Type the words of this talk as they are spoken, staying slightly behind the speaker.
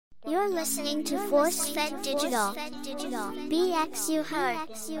You're listening to Force Fed Digital. BX you heard.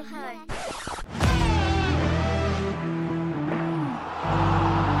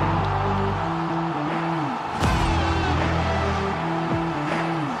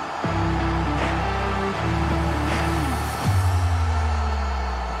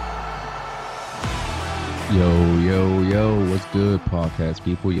 Yo, what's good, podcast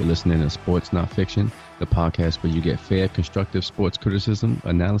people? You're listening to Sports Not Fiction, the podcast where you get fair, constructive sports criticism,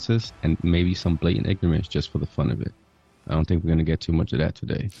 analysis, and maybe some blatant ignorance just for the fun of it. I don't think we're going to get too much of that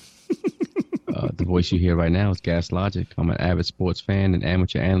today. The voice you hear right now is Gas Logic. I'm an avid sports fan and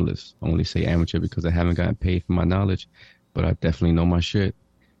amateur analyst. I only say amateur because I haven't gotten paid for my knowledge, but I definitely know my shit.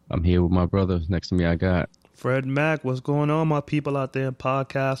 I'm here with my brother. Next to me, I got Fred Mack. What's going on, my people out there in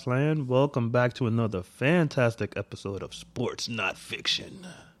podcast land? Welcome back to another fantastic episode of Sports Not Fiction.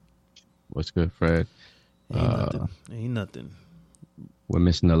 What's good, Fred? Ain't nothing. We're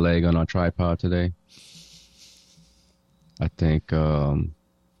missing a leg on our tripod today. I think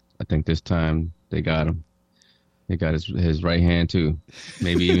this time they got him. They got his right hand too,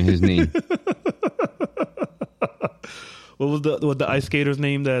 maybe even his knee. What was the ice skater's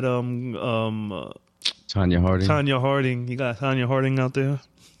name? That Tanya Harding. Tanya Harding. You got Tanya Harding out there.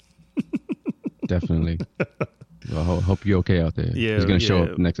 Definitely. Well, hope you're okay out there. Yeah, he's gonna show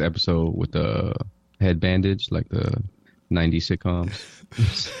up next episode with the head bandage like the 90s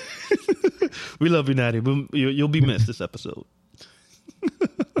sitcoms. We love you, Natty. You'll be missed this episode.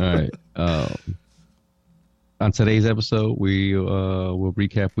 All right. On today's episode, we will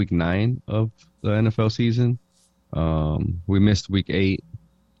recap week 9 of the NFL season. We missed week 8.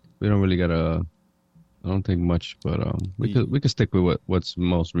 We don't really got I don't think much, but we could stick with what's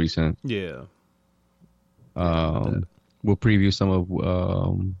most recent. Yeah. We'll preview some of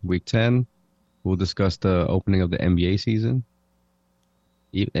week 10. We'll discuss the opening of the NBA season.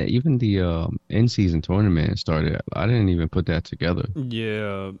 Even the in-season tournament started. I didn't even put that together.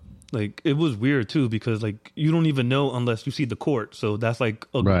 Yeah, like it was weird too because like you don't even know unless you see the court. So that's like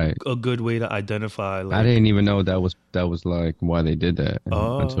a good way to identify. Like, I didn't even know that was like why they did that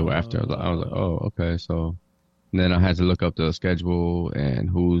until after. I was like, oh, okay. So and then I had to look up the schedule and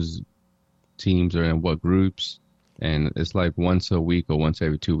whose teams are in what groups. And it's like once a week or once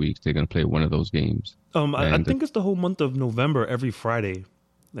every 2 weeks they're gonna play one of those games. I think it's the whole month of November. Every Friday.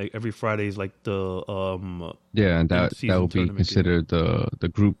 Like every Friday is like the and that will be considered the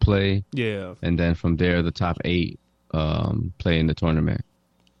group play. Yeah, and then from there the top 8 play in the tournament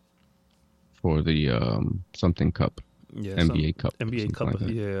for the something cup, NBA Cup, like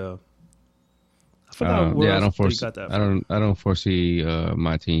yeah. I forgot I don't foresee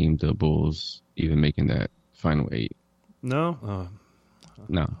my team, the Bulls, even making that final 8. No,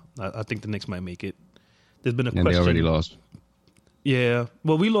 no. I think the Knicks might make it. There's been a and question. They already lost. Yeah,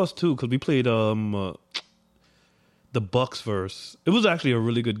 well, we lost too because we played the Bucks first. It was actually a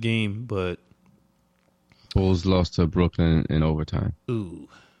really good game, but Bulls lost to Brooklyn in overtime. Ooh,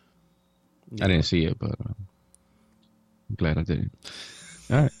 yeah. I didn't see it, but I'm glad I didn't.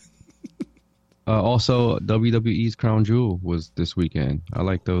 All right. Also, WWE's Crown Jewel was this weekend. I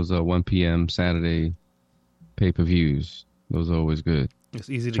like those 1 p.m. Saturday pay-per-views. Those are always good. It's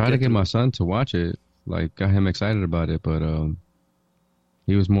easy to try to get my son to watch it. Like, got him excited about it, but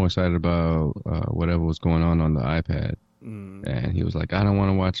he was more excited about whatever was going on the iPad. And he was like, I don't want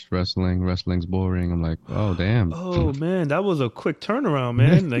to watch wrestling. Wrestling's boring. I'm like, oh, damn. Oh, man, that was a quick turnaround,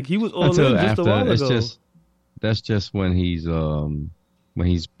 man. Like, he was all in just a while ago. That's just when he's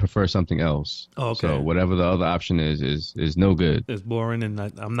prefers something else. Oh, okay. So whatever the other option is no good. It's boring, and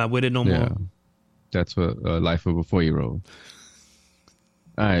I'm not with it no more. That's what life of a 4-year-old.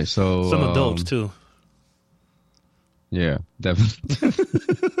 All right, so some adults too. Yeah, definitely.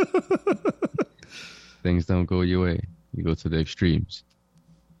 Things don't go your way. You go to the extremes.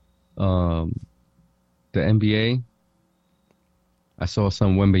 The NBA, I saw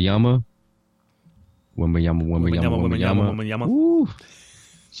some Wembanyama. Woo.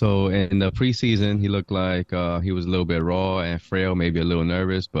 So in the preseason, he looked like he was a little bit raw and frail, maybe a little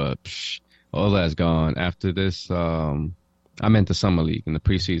nervous, but all that's gone. After this, I meant the summer league. In the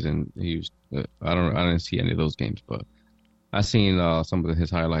preseason, he was. I didn't see any of those games, but I seen some of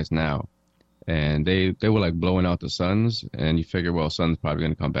his highlights now, and they were like blowing out the Suns, and you figure, well, Suns probably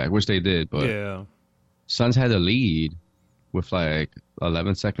gonna come back, which they did, but yeah, Suns had a lead with like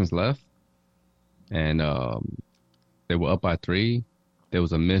 11 seconds left, and they were up by 3. There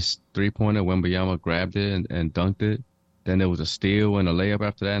was a missed 3-pointer. Wembanyama grabbed it and dunked it. Then there was a steal and a layup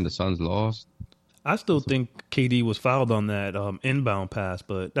after that, and the Suns lost. I still think KD was fouled on that inbound pass,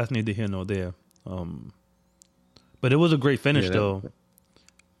 but that's neither here nor there. But it was a great finish, though.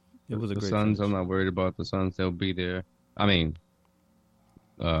 It was a The great Suns, finish. I'm not worried about the Suns. They'll be there. I mean,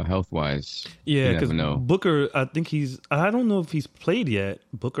 health wise, you Yeah, because never know. Booker, I think I don't know if he's played yet.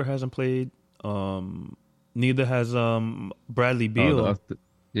 Booker hasn't played. Neither has Bradley Oh, Beal.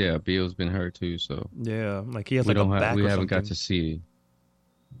 yeah, Beal's been hurt too, so Yeah, like he has like a we back or haven't got something. to see.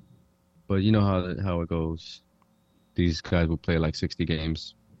 But you know how it goes. These guys will play like 60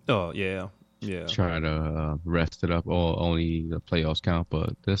 games, Oh yeah, yeah. try to rest it up, or only the playoffs count.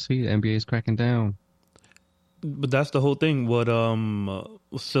 But let's see, the NBA is cracking down. But that's the whole thing. What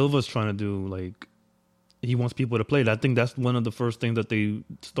Silva's trying to do, like he wants people to play. I think that's one of the first things that they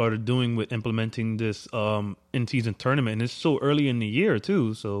started doing with implementing this in season tournament, and it's so early in the year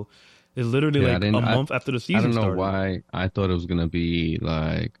too. So it's literally Yeah, like a month after the I season don't know started. why I thought it was gonna be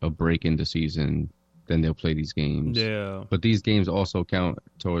like a break in the season. Then they'll play these games. Yeah, But these games also count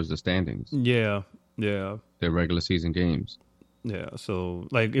towards the standings. yeah, yeah. They're regular season games. Yeah, so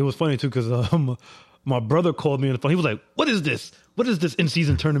like it was funny too because my brother called me on the phone. He was like, "What is this? What is this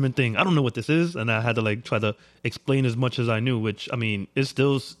in-season tournament thing? I don't know what this is." And I had to like try to explain as much as I knew, which I mean, it's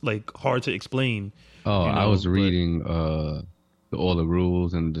still like hard to explain, Oh, you I know. was But reading all the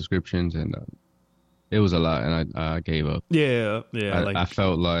rules and descriptions, and it was a lot, and I gave up. yeah, yeah, I like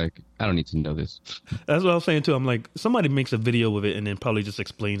felt like I don't need to know this. that's what I was saying too. I'm like, somebody makes a video with it and then probably just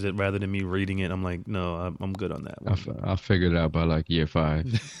explains it rather than me reading it. I'm like, no, I'm good on that one. I figured it out by like year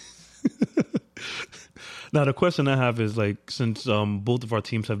 5. Now the question I have is like, since both of our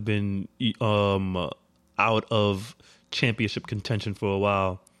teams have been out of championship contention for a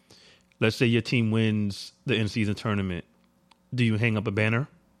while, let's say your team wins the in-season tournament, do you hang up a banner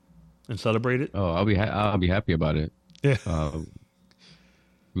and celebrate it? Oh, I'll be happy about it. Yeah.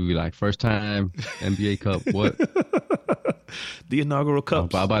 We'll be like first time NBA Cup. What? The inaugural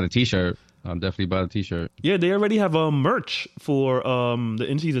cups. I'll buy the T-shirt. I'll definitely buy the T-shirt. Yeah, they already have merch for the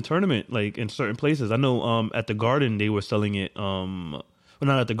in-season tournament, like in certain places. I know at the Garden they were selling it. Well,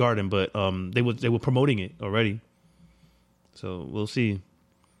 not at the Garden, but they were promoting it already. So we'll see.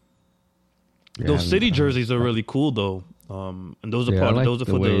 Yeah, Those city jerseys are really cool though. And those are I like those are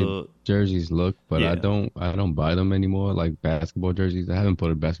the for way the jerseys look, but Yeah. I don't buy them anymore. Like basketball jerseys, I haven't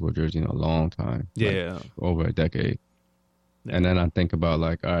put a basketball jersey in a long time. Like, yeah. over a decade. Yeah. And then I think about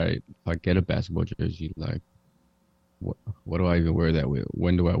like, all right, if I get a basketball jersey, like, what do I even wear that with?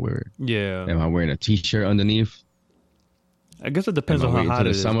 When do I wear it? Yeah. Am I wearing a T-shirt underneath? I guess it depends Am I on how waiting hot till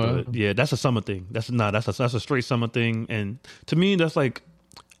it the is. summer? But yeah, that's a summer thing. That's a straight summer thing. And to me, that's like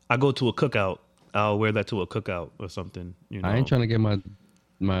I go to a cookout. I'll wear that to a cookout or something. You know, I ain't trying to get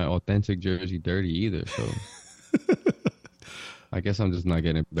my authentic jersey dirty either. So I guess I'm just not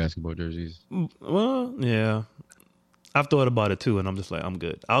getting basketball jerseys. Well, yeah, I've thought about it too, and I'm just like, I'm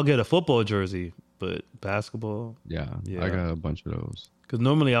good. I'll get a football jersey, but basketball, Yeah, Yeah. I got a bunch of those. because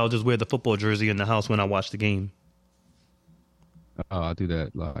normally I'll just wear the football jersey in the house when I watch the game. Oh, I do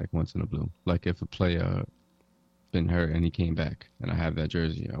that like once in a blue. Like if a player been hurt and he came back, and I have that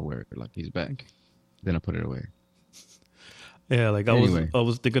jersey, I wear it like he's back. Then I put it away. Yeah, like Anyway. I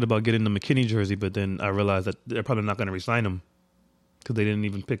was thinking about getting the McKinney jersey, but then I realized that they're probably not going to re-sign him because they didn't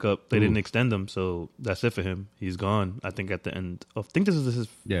even they didn't extend him. So that's it for him. He's gone. I think at the end of, I think this is his.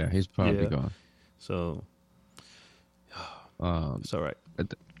 Yeah, he's probably Yeah. gone. So Um, it's all right.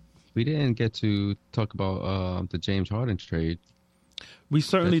 we didn't get to talk about the James Harden trade. We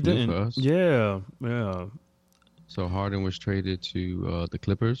certainly That's new didn't. for us. Yeah, yeah. So Harden was traded to the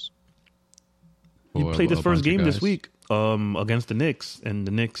Clippers. He for played his a first bunch of game this guys. week against the Knicks, and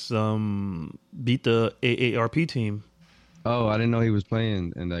the Knicks beat the AARP team. Oh, I didn't know he was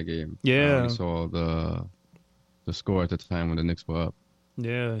playing in that game. I Yeah. only saw the score at the time when the Knicks were up.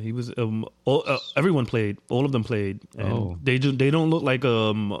 Yeah, he was. Everyone played. All of them played, and Oh. they don't look like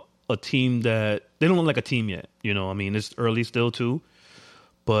a team that they don't look like a team yet. You know, I mean, it's early still too,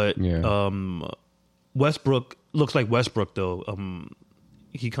 but Yeah. Westbrook looks like Westbrook though.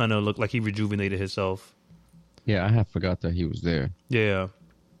 He kind of looked like he rejuvenated himself. Yeah, I have forgot that he was there. Yeah,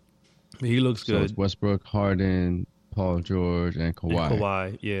 he looks So it's good. Westbrook, Harden, Paul George, and Kawhi. And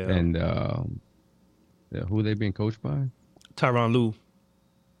Kawhi, yeah, And yeah, who they being coached by? Tyronn Lue.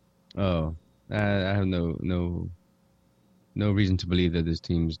 Oh, I have no reason to believe that this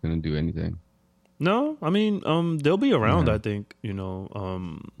team is going to do anything. No, I mean, they'll be around. Yeah. I think you know.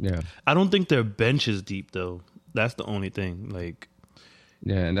 Yeah, I don't think their bench is deep though. That's the only thing. Like,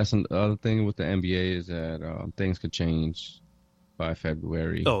 yeah, and that's another thing with the NBA is that things could change by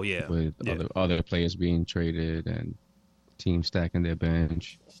February. Oh, yeah. with Yeah. other players being traded and teams stacking their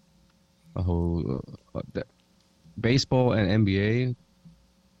bench. A whole baseball and NBA,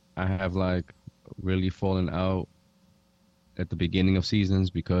 I have like really fallen out at the beginning of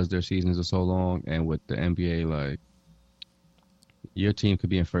seasons because their seasons are so long, and with the NBA, like your team could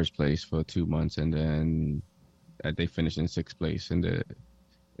be in first place for 2 months, and then they finish in sixth place in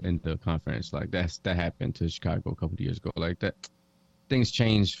the conference. Like that happened to Chicago a couple of years ago. Like that, things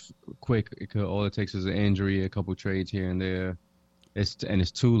change quick. All it takes is an injury, a couple trades here and there. It's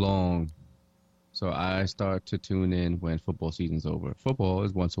too long. So I start to tune in when football season's over. Football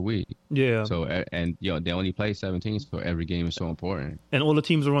is once a week. Yeah. So and they only play 17, so every game is so important. And all the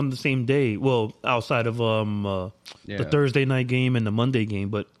teams are on the same day. Well, outside of the Thursday night game and the Monday game,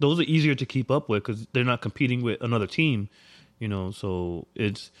 but those are easier to keep up with because they're not competing with another team. So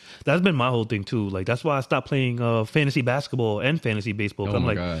that's been my whole thing too. Like that's why I stopped playing fantasy basketball and fantasy baseball. Oh I'm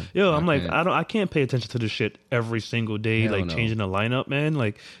my like, God. I can't pay attention to this shit every single day, Hell no. changing the lineup, man.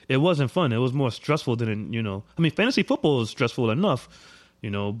 Like it wasn't fun. It was more stressful than I mean, fantasy football is stressful enough,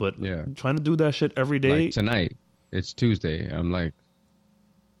 but trying to do that shit every day. Like tonight, it's Tuesday. I'm like,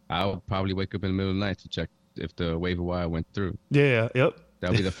 I'll probably wake up in the middle of the night to check if the waiver wire went through. Yeah, yep.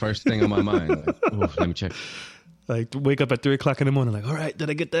 That'll be the first thing on my mind. Like, let me check. Like wake up at 3:00 in the morning, like, all right, did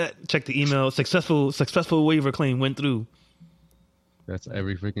I get that? Check the email. Successful waiver claim went through. That's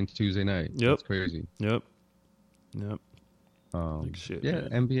every freaking Tuesday night. Yep. That's crazy. Yep. Like shit, yeah,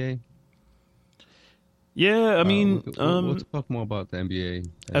 man. NBA. Yeah, I mean, we'll talk more about the NBA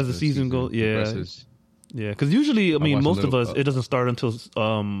as the season goes. Yeah, progresses. yeah, because usually, I mean, most of us, it doesn't start until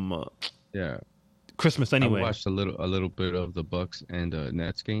Christmas anyway. I watched a little bit of the Bucks and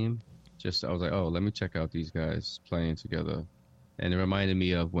Nets game. I was like, oh, let me check out these guys playing together. And it reminded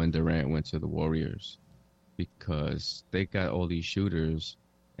me of when Durant went to the Warriors because they got all these shooters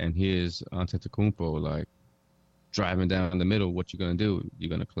and here's Antetokounmpo like driving down the middle. What you going to do? You're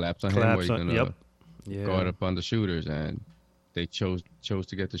going to collapse on him or you're going to guard up on the shooters? And they chose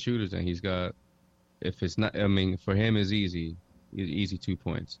to get the shooters and he's got, if it's not, I mean, for him it's easy 2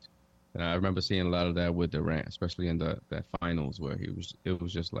 points. And I remember seeing a lot of that with Durant, especially in that finals where it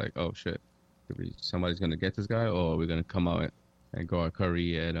was just like, oh shit, somebody's gonna get this guy, or we're gonna come out and guard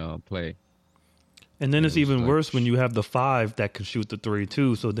Curry and play. And then it's even worse when you have the 5 that can shoot the 3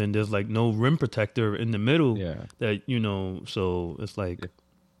 too. So then there's like no rim protector in the middle. Yeah. That so it's like if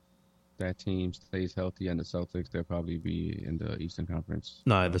that team stays healthy and the Celtics, they'll probably be in the Eastern Conference.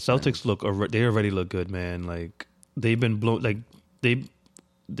 Nah, the Celtics they already look good, man. Like they've been blown, like they've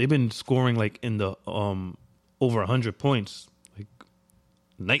been scoring like in the over 100 points like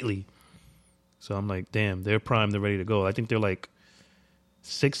nightly. So I'm like, damn, they're primed, they're ready to go. I think they're like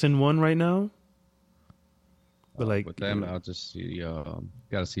 6-1 right now. But like with them, I'll just see.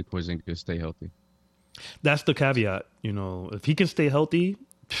 Gotta see Porzingis stay healthy. That's the caveat, If he can stay healthy,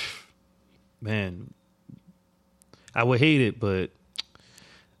 man, I would hate it, but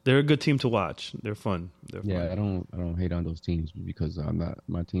they're a good team to watch. They're fun. They're fun. I don't hate on those teams because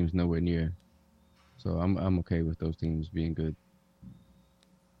my team's nowhere near. So I'm okay with those teams being good.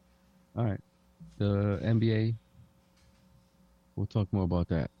 All right. The NBA, we'll talk more about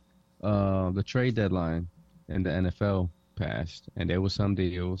that. The trade deadline in the NFL passed, and there were some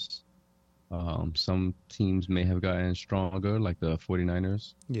deals. Some teams may have gotten stronger, like the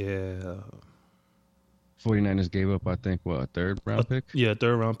 49ers. Yeah. 49ers gave up, I think, a third-round pick? Yeah,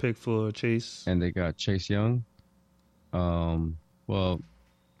 third-round pick for Chase. And they got Chase Young.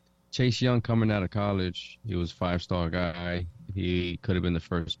 Chase Young coming out of college, he was a 5-star guy. He could have been the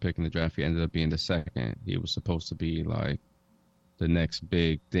first pick in the draft. He ended up being the second. He was supposed to be, like, the next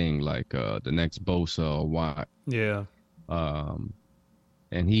big thing, like the next Bosa or Watt. Yeah.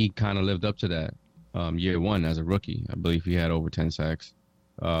 And he kind of lived up to that year one as a rookie. I believe he had over 10 sacks.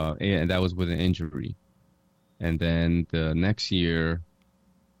 And that was with an injury. And then the next year,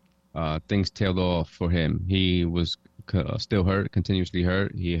 things tailed off for him. He was still hurt, continuously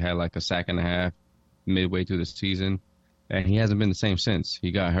hurt. He had like a sack and a half midway through the season, and he hasn't been the same since.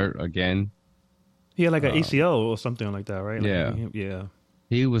 He got hurt again. He had like an ACL or something like that, right? Yeah. Yeah.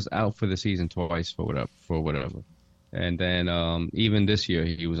 He was out for the season twice for whatever. And then even this year,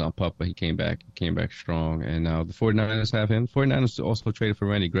 he was on PUP, but he came back strong. And now the 49ers have him. 49ers also traded for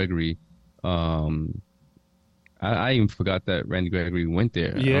Randy Gregory. I even forgot that Randy Gregory went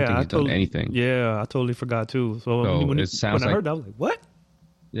there. Yeah, I don't think he's done anything. Yeah, I totally forgot too. So when I heard that, I was like, what?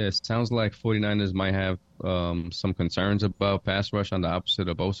 Yeah, it sounds like 49ers might have some concerns about pass rush on the opposite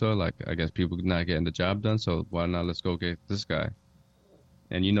of Bosa. Like, I guess people not getting the job done, so why not let's go get this guy?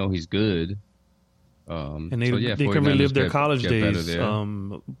 And he's good. And they can relive their college days,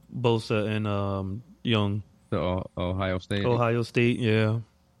 Bosa and Young. The Ohio State? Ohio State, yeah.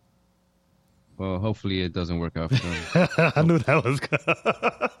 Well, hopefully it doesn't work out for them. I knew that was good.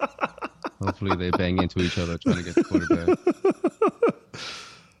 Hopefully they bang into each other trying to get the quarterback.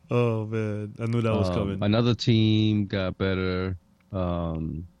 Oh man, I knew that was coming. Another team got better. Well,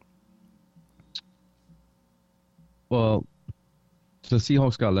 the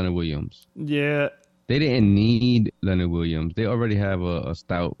Seahawks got Leonard Williams. Yeah. They didn't need Leonard Williams. They already have a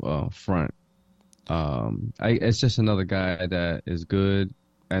stout front. It's just another guy that is good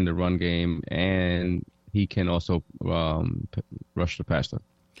in the run game, and he can also rush the passer.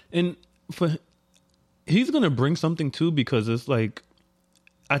 And he's going to bring something too, because it's like,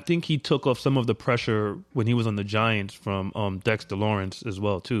 I think he took off some of the pressure when he was on the Giants from Dexter Lawrence as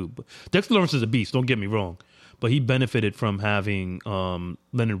well too. But Dexter Lawrence is a beast, don't get me wrong, but he benefited from having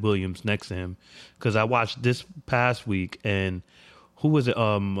Leonard Williams next to him, because I watched this past week, and who was it?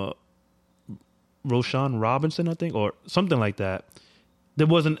 Roshan Robinson, I think, or something like that. There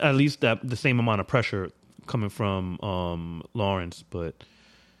wasn't at least the same amount of pressure coming from Lawrence, but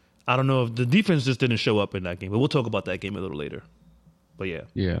I don't know if the defense just didn't show up in that game. But we'll talk about that game a little later. But yeah.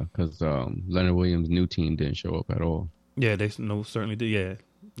 Yeah, because Leonard Williams' new team didn't show up at all. Yeah, they certainly did.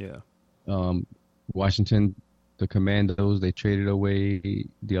 Yeah. Washington, the Commandos, they traded away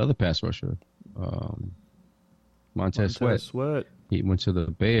the other pass rusher, Montez Sweat. He went to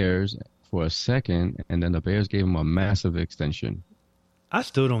the Bears for a second, and then the Bears gave him a massive extension. I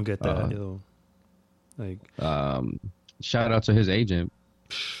still don't get that, Like, shout out to his agent,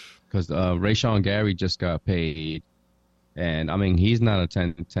 because Rashawn Gary just got paid. And, I mean, he's not a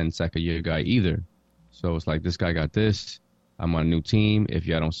 10 sack a year guy either. So it's like, this guy got this. I'm on a new team. If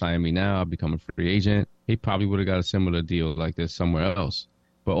y'all don't sign me now, I'll become a free agent. He probably would have got a similar deal like this somewhere else.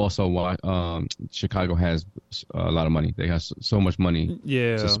 But also, Chicago has a lot of money. They have so much money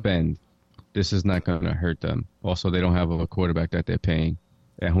to spend. This is not going to hurt them. Also, they don't have a quarterback that they're paying.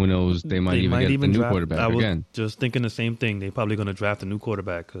 And who knows, they might even get a new quarterback again. I was just thinking the same thing. They're probably going to draft a new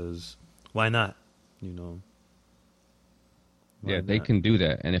quarterback, because why not? Yeah, they can do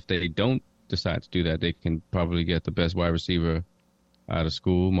that. And if they don't decide to do that, they can probably get the best wide receiver out of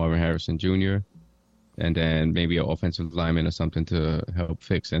school, Marvin Harrison Jr., and then maybe an offensive lineman or something to help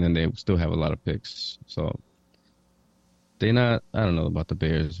fix. And then they still have a lot of picks. So I don't know about the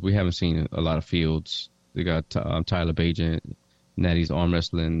Bears. We haven't seen a lot of Fields. They got Tyler Bagent, Natty's arm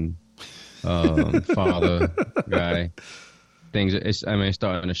wrestling father guy. It's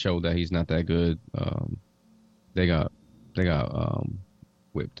starting to show that he's not that good. They got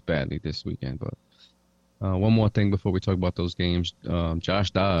whipped badly this weekend. But one more thing before we talk about those games. Josh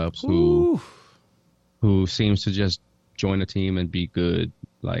Dobbs, who seems to just join the team and be good.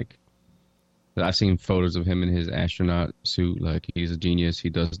 Like, I've seen photos of him in his astronaut suit. Like, he's a genius. He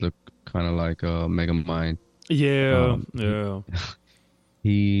does look kind of like a Megamind. Yeah,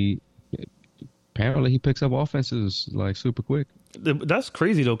 He apparently picks up offenses like super quick. That's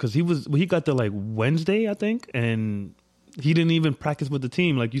crazy though, because he got there like Wednesday, I think, and he didn't even practice with the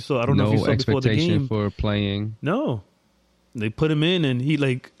team. Like, you saw, I don't know if you saw before the game. No expectation for playing. No, they put him in, and he,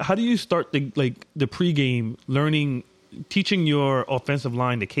 like, how do you start the pregame teaching your offensive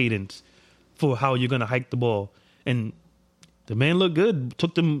line the cadence for how you're gonna hike the ball? And the man looked good.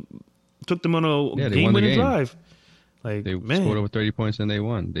 Took them on a game-winning drive. Like, they scored over 30 points and they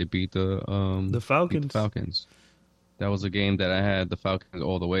won. They beat the Falcons. That was a game that I had the Falcons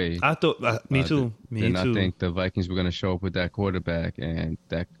all the way. I thought, me too. I think the Vikings were going to show up with that quarterback, and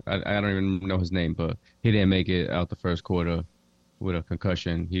that I don't even know his name, but he didn't make it out the first quarter with a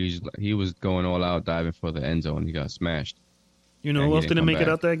concussion. He was going all out, diving for the end zone. He got smashed. You know who else didn't make it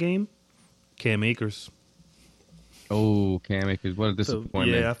out that game? Cam Akers. Oh, Cam Akers. What a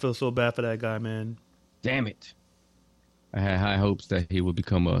disappointment. Yeah, I feel so bad for that guy, man. Damn it. I had high hopes that he would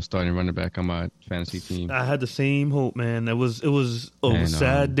become a starting running back on my fantasy team. I had the same hope, man. It was a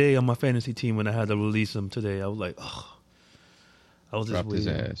sad day on my fantasy team when I had to release him today. I was like, oh. I was just dropped his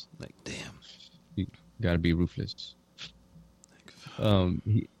ass. Like, damn. You got to be ruthless.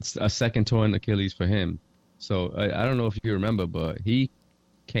 A second torn Achilles for him. So I don't know if you remember, but he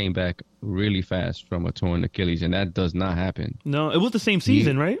came back really fast from a torn Achilles, and that does not happen. No, it was the same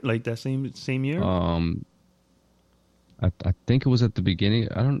season, right? Like that same year? I think it was at the beginning.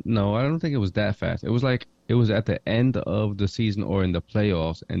 I don't think it was that fast. It was at the end of the season or in the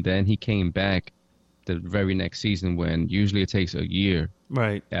playoffs, and then he came back the very next season, when usually it takes a year,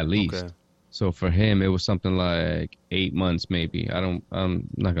 right? At least. Okay. So for him, it was something like 8 months, maybe. I'm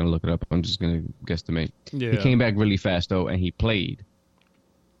not gonna look it up. I'm just gonna guesstimate. Yeah. He came back really fast though, and he played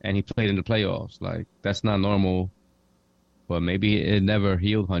in the playoffs. Like, that's not normal. But maybe it never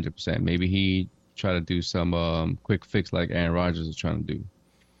healed 100%. Maybe he try to do some quick fix like Aaron Rodgers is trying to do.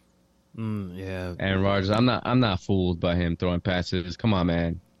 Yeah. Aaron Rodgers, I'm not fooled by him throwing passes. Come on,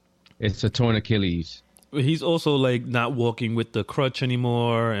 man. It's a torn Achilles. He's also like not walking with the crutch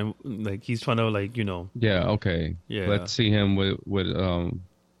anymore, and like he's trying to like Yeah, okay. Yeah. Let's see him with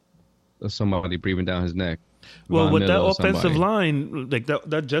somebody breathing down his neck. Well, Von with that Miller or offensive somebody. line, like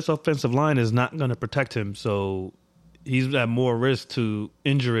that Jets offensive line is not going to protect him, so he's at more risk to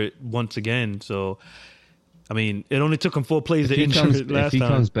injure it once again. So, I mean, it only took him 4 plays to injure it last If he time.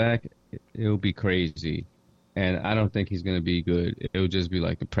 comes back, it'll be crazy. And I don't think he's going to be good. It'll just be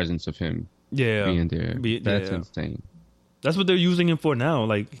like the presence of him being there. That's insane. That's what they're using him for now,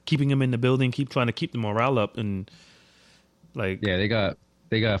 like keeping him in the building, trying to keep the morale up, and like they got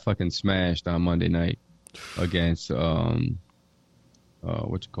fucking smashed on Monday night against what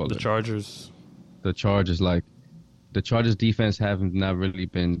you call the it? Chargers. The Chargers. Like the Chargers defense haven't not really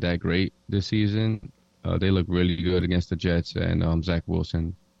been that great this season. They look really good against the Jets and Zach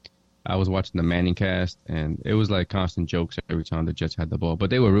Wilson. I was watching the Manning cast, and it was like constant jokes every time the Jets had the ball.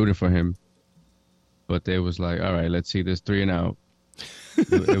 But they were rooting for him. But they was like, all right, let's see this 3 and out.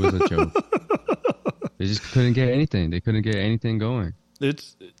 It was a joke. They just couldn't get anything. They couldn't get anything going.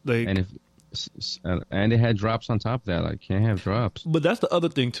 It's like, and they had drops on top of that. Like, can't have drops. but that's the other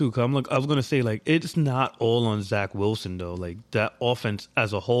thing too. 'Cause I was gonna say, like, it's not all on Zach Wilson though. Like that offense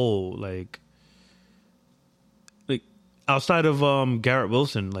as a whole, like outside of Garrett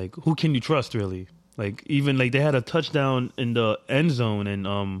Wilson, like who can you trust really? Like even like they had a touchdown in the end zone, and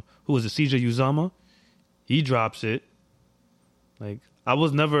who was it? CJ Uzama, he drops it. Like I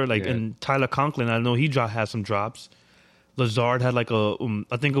was never like, and Tyler Conklin, I know he had some drops. Lazard had like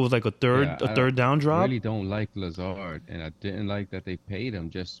I think it was like a third down drop. I really don't like Lazard, and I didn't like that they paid him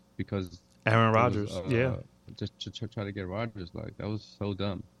just because Aaron Rodgers, just to try to get Rodgers. Like that was so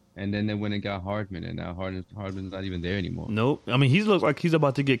dumb. And then they went and got Hardman, and now Hardman's not even there anymore. Nope. I mean, he looks like he's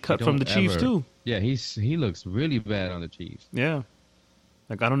about to get cut from the Chiefs too. Yeah, he looks really bad on the Chiefs. Yeah.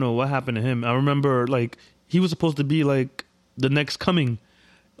 Like I don't know what happened to him. I remember like he was supposed to be like the next coming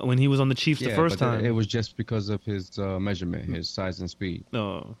when he was on the Chiefs the first time. It was just because of his measurement, his size and speed.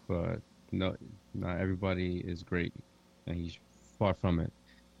 No. But no, not everybody is great, and he's far from it.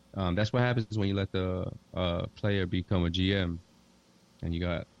 That's what happens when you let the player become a GM, and you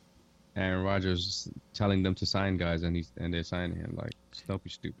got Aaron Rodgers telling them to sign guys, and they're signing him. Like, don't be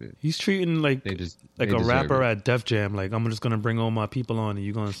stupid. He's treating like a rapper at Def Jam. Like, I'm just gonna bring all my people on, and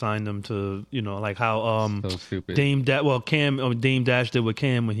you're gonna sign them to, like how so stupid. Dame Dash did with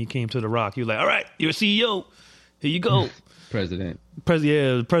Cam when he came to The Rock. He was like, all right, you're a CEO. Here you go. President.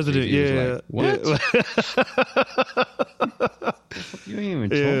 The president. Yeah. Like, what? You ain't even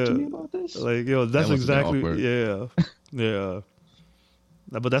talk to me about this. Like, that's exactly. Yeah.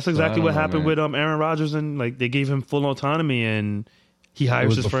 But that's exactly what happened with Aaron Rodgers, and like they gave him full autonomy, and he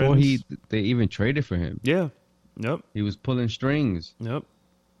hires his friends. Before they even traded for him. Yeah. Yep. He was pulling strings. Yep.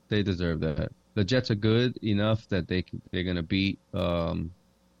 They deserve that. The Jets are good enough that they're gonna beat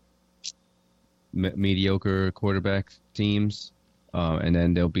mediocre quarterback teams, and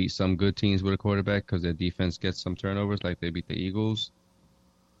then they'll beat some good teams with a quarterback because their defense gets some turnovers, like they beat the Eagles.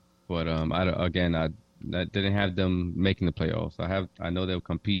 But I didn't have them making the playoffs. I know they'll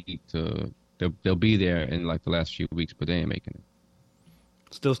compete. They'll be there in like the last few weeks, but they ain't making it.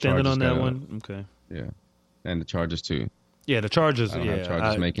 Still standing on that one. Okay. Yeah, and the Chargers too. Yeah, the Chargers. I don't have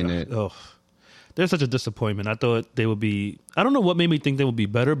Chargers making it. Oh, they're such a disappointment. I thought they would be. I don't know what made me think they would be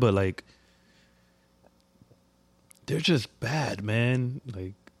better, but like, they're just bad, man.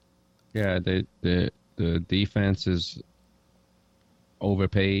 Like, yeah, the defense is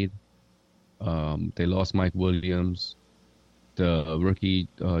overpaid. They lost Mike Williams. The rookie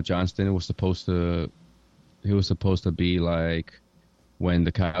Johnston was supposed to be like when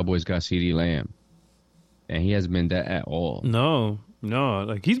the Cowboys got CeeDee Lamb, and he hasn't been that at all. No,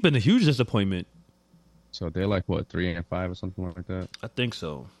 like he's been a huge disappointment. So they're like what 3-5 or something like that. I think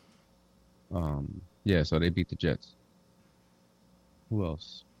so. Yeah. So they beat the Jets. Who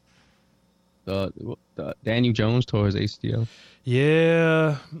else? Daniel Jones tore his ACL.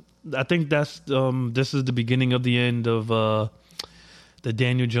 Yeah, I think that's this is the beginning of the end of the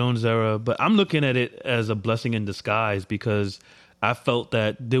Daniel Jones era. But I'm looking at it as a blessing in disguise because I felt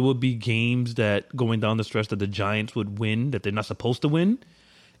that there would be games that going down the stretch that the Giants would win that they're not supposed to win,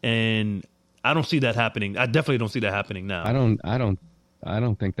 and I don't see that happening. I definitely don't see that happening now. I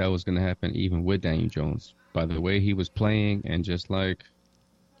don't think that was going to happen even with Daniel Jones. By the way he was playing and just like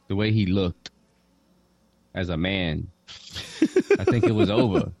the way he looked as a man, I think it was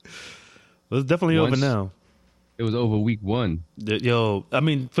over. It's definitely over now. It was over week 1. I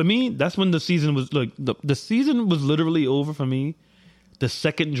mean, for me, that's when the season was. Look, the season was literally over for me. The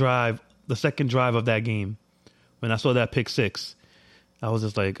second drive of that game, when I saw that pick 6, I was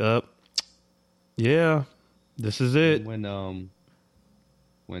just like, yeah, this is it. When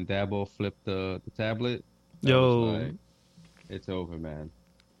Dabo flipped the tablet, that was Yo, like, it's over, man.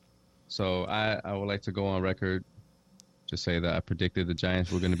 So I would like to go on record to say that I predicted the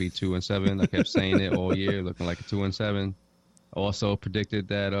Giants were going to be 2-7. I kept saying it all year, looking like a 2-7. I also predicted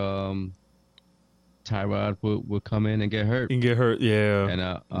that Tyrod would come in and get hurt, and get hurt. Yeah, and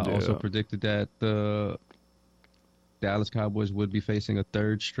I also predicted that the Dallas Cowboys would be facing a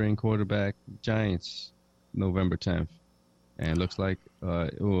third string quarterback, Giants, November 10th. And it looks like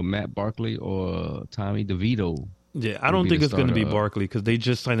Matt Barkley or Tommy DeVito. Yeah, I don't think it's going to be Barkley because they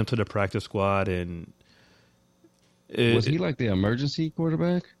just signed him to the practice squad. And was he like the emergency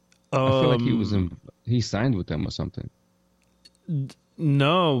quarterback? I feel like he signed with them or something.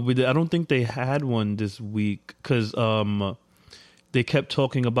 No, I don't think they had one this week because they kept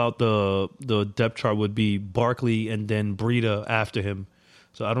talking about the depth chart would be Barkley and then Breida after him.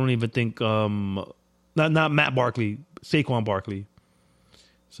 So I don't even think not Matt Barkley, Saquon Barkley.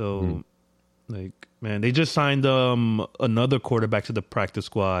 So like, man, they just signed another quarterback to the practice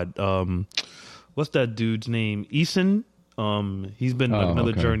squad. What's that dude's name? Eason. He's been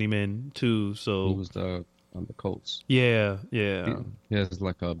another journeyman too. So he was on the Colts. Yeah. He has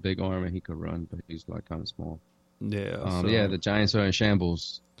like a big arm and he could run, but he's like kind of small. Yeah. Yeah, the Giants are in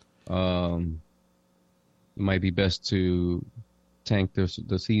shambles. It might be best to tank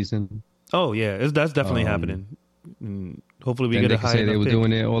the season. Oh yeah, that's definitely happening. And hopefully we get a high. Say they were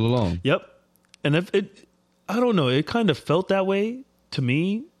doing it all along. Yep. And if I don't know, it kind of felt that way to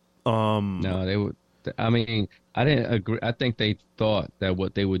me. No, they would. I mean, I didn't agree. I think they thought that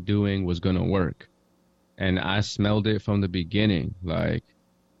what they were doing was going to work, and I smelled it from the beginning. Like,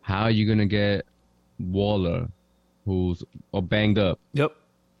 how are you going to get Waller, who's banged up? Yep.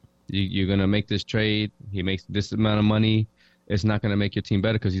 You're going to make this trade. He makes this amount of money. It's not going to make your team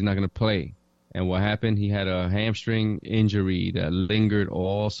better because he's not going to play. And what happened? He had a hamstring injury that lingered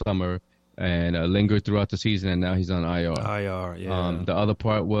all summer and lingered throughout the season, and now he's on IR. IR, yeah. The other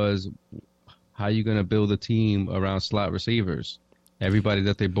part was, how are you going to build a team around slot receivers? Everybody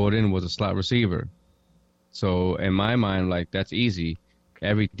that they brought in was a slot receiver. So in my mind, like, that's easy.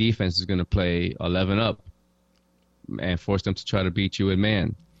 Every defense is going to play 11 up and force them to try to beat you in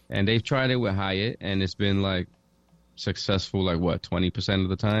man. And they've tried it with Hyatt, and it's been like successful, like what, 20% of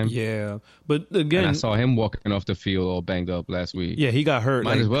the time? Yeah, but again, and I saw him walking off the field all banged up last week. Yeah, he got hurt.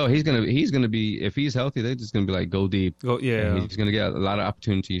 Might as well. He's gonna be, if he's healthy, they're just gonna be like, go deep. Yeah, and he's gonna get a lot of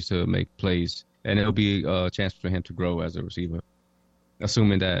opportunities to make plays, and it'll be a chance for him to grow as a receiver,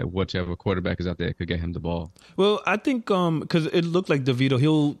 assuming that whichever quarterback is out there could get him the ball. Well, I think because it looked like DeVito,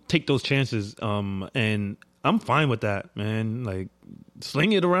 he'll take those chances, and I'm fine with that, man. Like,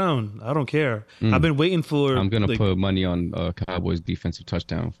 sling it around. I don't care. I've been waiting for. I'm gonna put money on Cowboys defensive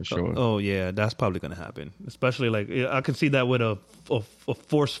touchdown for sure. Oh yeah, that's probably gonna happen. Especially like I can see that with a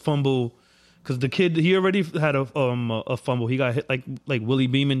forced fumble, because the kid, he already had a fumble. He got hit like Willie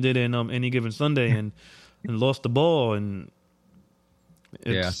Beeman did in Any Given Sunday and lost the ball, and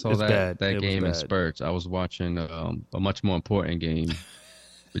I saw that game in spurts. I was watching a much more important game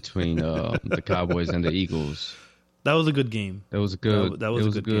between the Cowboys and the Eagles. That was a good game. It was a good. That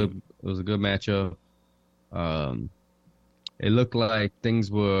was a good game. It was a good matchup. It looked like things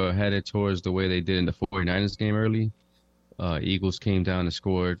were headed towards the way they did in the 49ers game early. Eagles came down and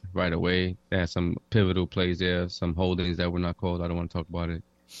scored right away. They had some pivotal plays there, some holdings that were not called. I don't want to talk about it.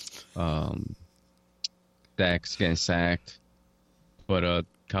 Dak's getting sacked. But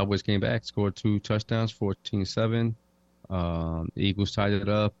Cowboys came back, scored 2 touchdowns, 14-7. Eagles tied it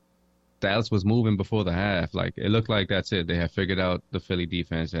up. Dallas was moving before the half. Like, it looked like that's it. They had figured out the Philly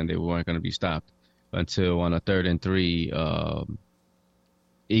defense, and they weren't going to be stopped until on a 3rd and 3,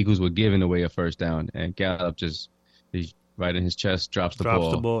 Eagles were giving away a first down, and Gallup he's right in his chest, drops the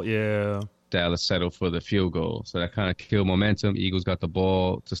ball. Yeah. Dallas settled for the field goal. So that kind of killed momentum. Eagles got the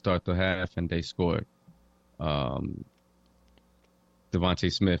ball to start the half, and they scored. Devontae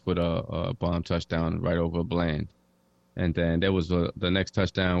Smith with a bomb touchdown right over Bland. And then there was the next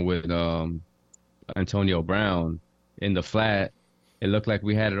touchdown with Antonio Brown in the flat. It looked like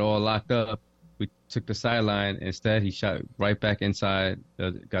we had it all locked up. We took the sideline. Instead, he shot right back inside,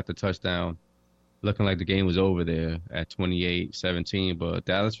 got the touchdown, looking like the game was over there at 28-17. But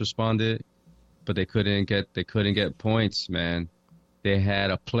Dallas responded, but they couldn't get points, man. They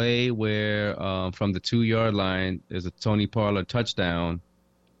had a play where from the 2-yard line, there's a Tony Pollard touchdown.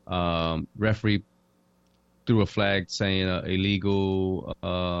 Referee threw a flag saying illegal,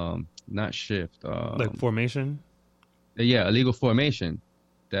 not shift. Like formation? Yeah, illegal formation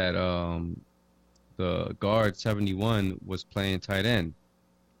that the guard 71 was playing tight end.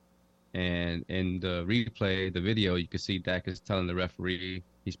 And in the replay, the video, you can see Dak is telling the referee,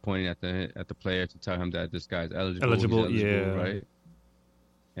 he's pointing at the player to tell him that this guy's eligible. He's eligible, yeah. Right?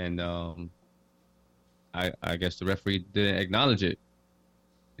 And I guess the referee didn't acknowledge it.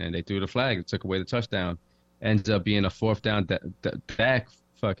 And they threw the flag and took away the touchdown. Ends up being a fourth down. Dak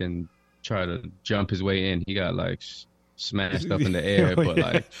fucking tried to jump his way in. He got like smashed up in the air, but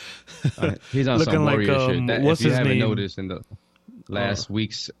like he's on some warrior shit. If you haven't noticed in the last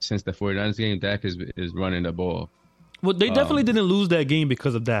weeks since the 49ers game, Dak is running the ball. Well, they definitely didn't lose that game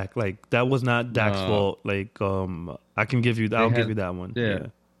because of Dak. Like that was not Dak's fault. Like I can give you that. I'll give you that one. Yeah.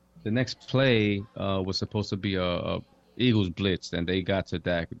 The next play was supposed to be a Eagles blitz, and they got to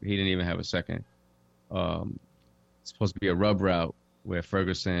Dak. He didn't even have a second. It's supposed to be a rub route where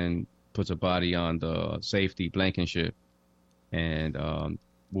Ferguson puts a body on the safety Blankenship, and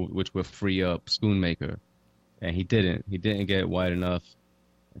which will free up Schoonmaker, and he didn't. He didn't get wide enough.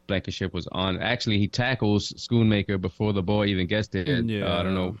 Blankenship was on. Actually, he tackles Schoonmaker before the ball even gets there. Yeah. I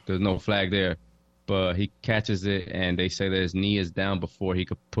don't know. There's no flag there, but he catches it, and they say that his knee is down before he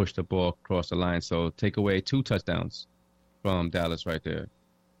could push the ball across the line. So take away 2 touchdowns from Dallas right there.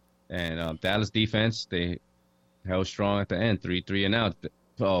 And Dallas defense, they held strong at the end, 3-3 and out.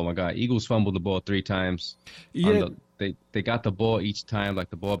 Oh my God, Eagles fumbled the ball 3 times. Yeah. They got the ball each time, like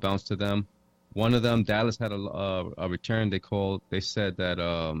the ball bounced to them. One of them, Dallas had a return. They said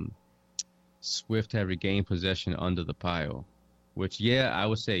that Swift had regained possession under the pile, which I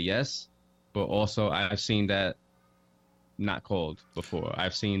would say yes, but also I've seen that not called before.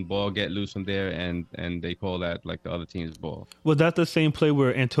 I've seen ball get loose from there, and they call that like the other team's ball. Was that the same play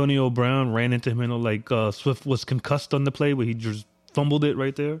where Antonio Brown ran into him and like Swift was concussed on the play where he just fumbled it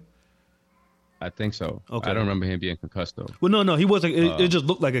right there? I think so. Okay. I don't remember him being concussed though. Well, no, he wasn't. It just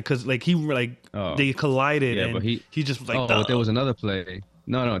looked like it because like they collided. Yeah, and but he just was like. Oh, but there was another play.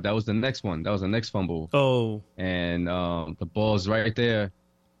 No, that was the next one. That was the next fumble. Oh. And the ball's right there,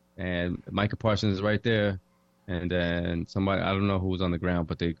 and Micah Parsons is right there, and then somebody, I don't know who was on the ground,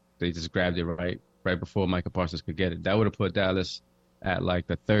 but they just grabbed it right before Micah Parsons could get it. That would have put Dallas at like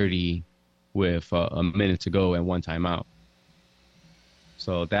the 30 with a minute to go and 1 timeout.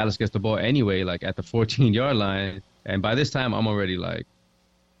 So Dallas gets the ball anyway, like at the 14-yard line. And by this time, I'm already like,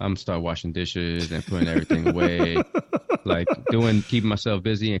 I'm start washing dishes and putting everything away, like keeping myself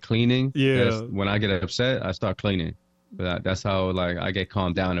busy and cleaning. Yeah. When I get upset, I start cleaning. But that's how like I get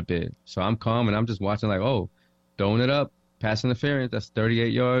calmed down a bit. So I'm calm and I'm just watching like, oh, throwing it up, pass interference. That's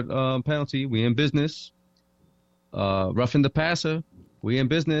 38-yard penalty. We in business. Roughing the passer. We in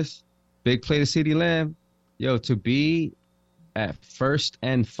business. Big play to CeeDee Lamb. Yo, to be at 1st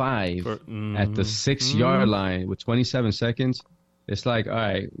and 5 at the 6-yard line with 27 seconds, it's like, all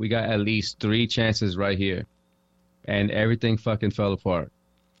right, we got at least 3 chances right here. And everything fucking fell apart.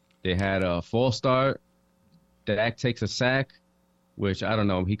 They had a false start. Dak takes a sack, which I don't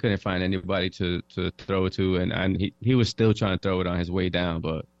know. He couldn't find anybody to throw it to, and he was still trying to throw it on his way down,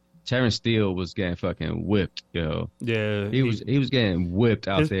 but Terrence Steele was getting fucking whipped, yo. Yeah. He was getting whipped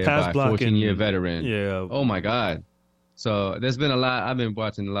out there by a 14-year veteran. Yeah. Oh, my God. So there's been a lot. I've been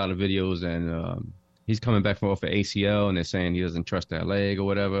watching a lot of videos, and he's coming back from off an ACL, and they're saying he doesn't trust that leg or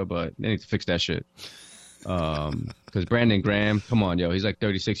whatever, but they need to fix that shit. Because Brandon Graham, come on, yo, he's like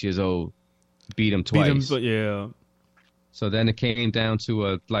 36 years old, beat him twice. But yeah. So then it came down to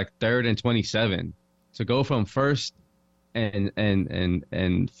a like 3rd and 27 to go from 1st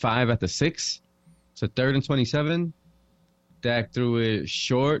and 5 at the 6 to 3rd and 27. Dak threw it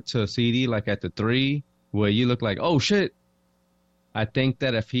short to CD like at the 3. Where you look like, oh, shit. I think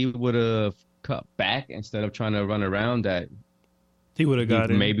that if he would have cut back instead of trying to run around, that he would have got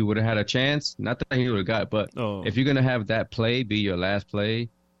it. Maybe would have had a chance. Not that he would have got it, but if you're going to have that play be your last play,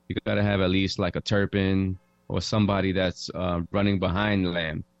 you got to have at least like a Turpin or somebody that's running behind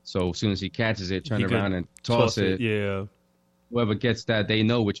Lamb. So as soon as he catches it, turn around and toss it. Yeah. Whoever gets that, they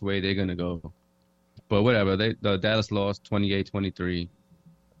know which way they're going to go. But whatever. The Dallas lost 28-23.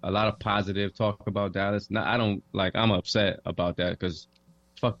 A lot of positive talk about Dallas. Now, I'm upset about that because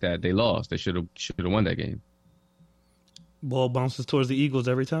fuck that. They lost. They should have won that game. Ball bounces towards the Eagles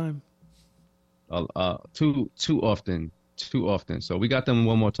every time. Too often. So we got them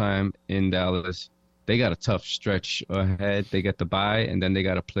one more time in Dallas. They got a tough stretch ahead. They get the bye, and then they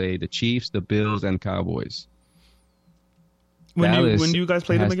got to play the Chiefs, the Bills, and Cowboys. When do you guys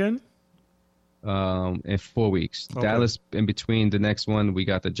play them again? In 4 weeks. Okay. Dallas, in between the next one, we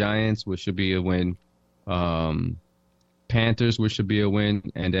got the Giants, which should be a win. Panthers, which should be a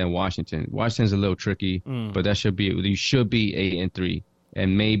win, and then Washington. Washington's a little tricky, but you should be 8-3.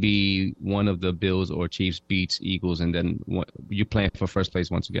 and maybe one of the Bills or Chiefs beats Eagles, and then you playing for first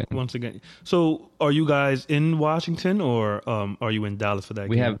place once again. Once again. So are you guys in Washington or are you in Dallas for that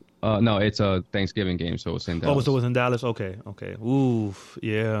We game? have no, it's a Thanksgiving game, so it's in Oh, Dallas. so it was in Dallas? Okay, okay. Oof,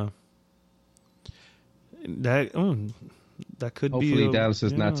 yeah. That could Hopefully, be Dallas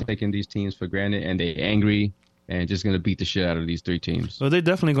is not taking these teams for granted, and they're angry and just going to beat the shit out of these three teams. Well, they're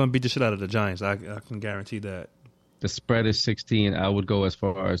definitely going to beat the shit out of the Giants. I can guarantee that. The spread is 16. I would go as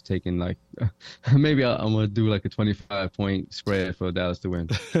far as taking like maybe I'm going to do like a 25-point spread for Dallas to win.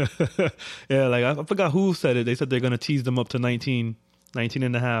 Yeah, like I forgot who said it. They said they're going to tease them up to 19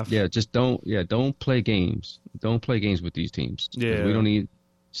 and a half. Yeah, just don't play games. Don't play games with these teams. Yeah. We don't need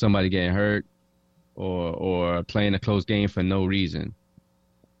somebody getting hurt or playing a close game for no reason.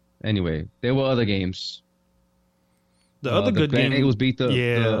 Anyway, there were other games. The other good game. The Bengals beat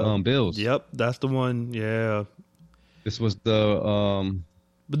the Bills. Yep, that's the one. Yeah. This was the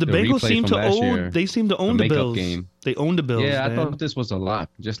But the Bengals seem to own. They seem to own the Bills. Game. They own the Bills. Yeah, man. I thought this was a lot.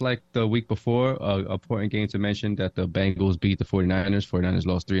 Just like the week before, a important game to mention that the Bengals beat the 49ers. 49ers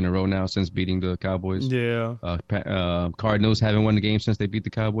lost 3 in a row now since beating the Cowboys. Yeah. Cardinals haven't won the game since they beat the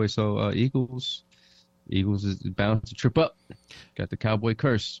Cowboys. So Eagles is bound to trip up. Got the Cowboy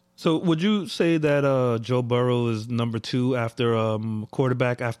curse. So would you say that Joe Burrow is number 2 after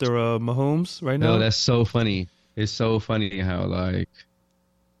quarterback after Mahomes right now? No, that's so funny. It's so funny how like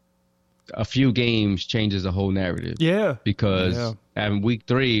a few games changes the whole narrative. Yeah. Because in week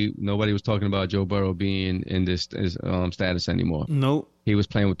 3, nobody was talking about Joe Burrow being in this status anymore. Nope. He was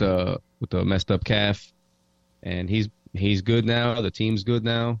playing with the messed up calf, and he's good now. The team's good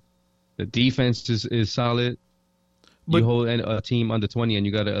now. The defense is solid. But you hold a team under 20 and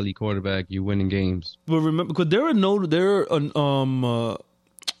you got an elite quarterback, you're winning games. But remember, because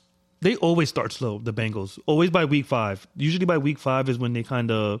they always start slow, the Bengals. Always by week 5. Usually by week 5 is when they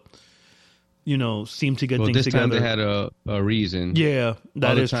kind of, seem to get things together. This time they had a reason. Yeah,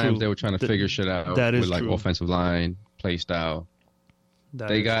 that is true. Other times they were trying to figure shit out with like offensive line, play style.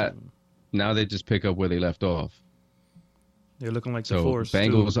 Now they just pick up where they left off. They're looking like the force.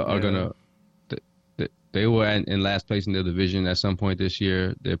 Bengals are gonna. They were in last place in their division at some point this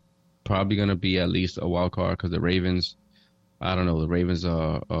year. They're probably gonna be at least a wild card because the Ravens. I don't know. The Ravens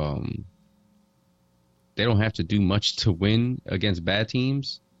are. They don't have to do much to win against bad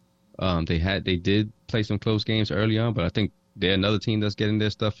teams. They did play some close games early on, but I think they're another team that's getting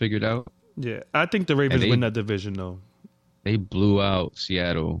their stuff figured out. Yeah, I think the Ravens win that division though. They blew out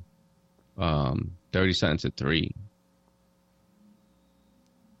Seattle, 30-3.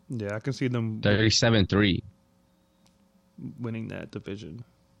 Yeah, I can see them 37-3 winning that division.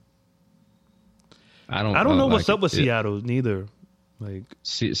 I don't know what's up with Seattle neither. Like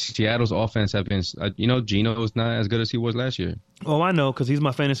Seattle's offense have been, Geno is not as good as he was last year. Oh, I know, because he's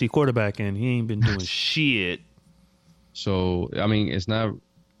my fantasy quarterback and he ain't been doing shit. So I mean,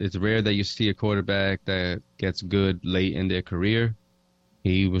 it's rare that you see a quarterback that gets good late in their career.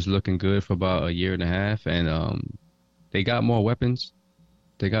 He was looking good for about a year and a half, and they got more weapons.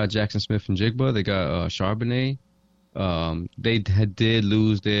 They got Jackson Smith and Jigba. They got Charbonnet. They did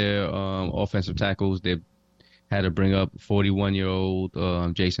lose their offensive tackles. They had to bring up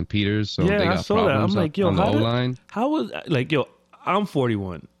 41-year-old Jason Peters. So yeah, they got I saw that. I'm like, yo, on the O-line. How was like, yo? I'm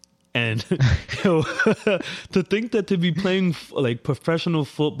 41, and yo, to think that to be playing like professional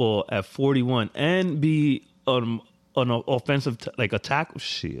football at 41 and be on an offensive attack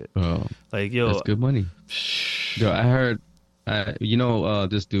shit. Oh, like yo, that's good money. Yo, I heard.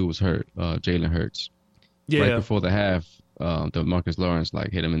 This dude was hurt, Jalen Hurts. Yeah. Right before the half, the Marcus Lawrence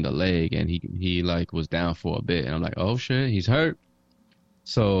hit him in the leg, and he was down for a bit, and I'm like, oh shit, he's hurt.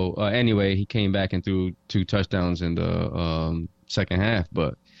 So anyway, he came back and threw 2 touchdowns in the second half.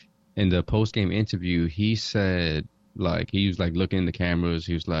 But in the post game interview, he said he was looking in the cameras.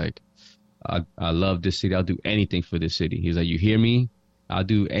 He was like, I love this city. I'll do anything for this city. He was like, you hear me? I'll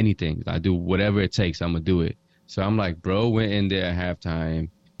do anything. I'll do whatever it takes. I'm gonna do it. So I'm like, bro went in there at halftime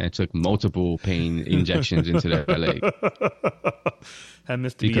and took multiple pain injections into that leg.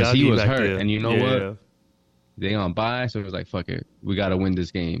 Because he was hurt. There. And you know what? They on bye, so it was like, fuck it. We got to win this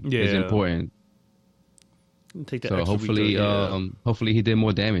game. Yeah. It's important. Take that so hopefully he did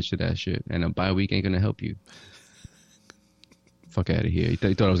more damage to that shit. And a bye week ain't going to help you. Fuck out of here. You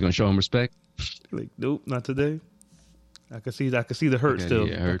thought I was going to show him respect? Nope, not today. I can see the hurt still.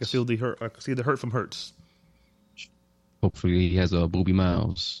 I can see the hurt from Hurts. Hopefully he has a Booby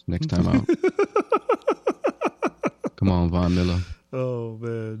Miles next time out. Come on, Von Miller. Oh,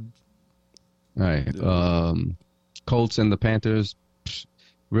 man. All right. Colts and the Panthers.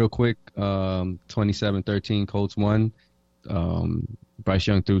 Real quick, 27-13, Colts won. Bryce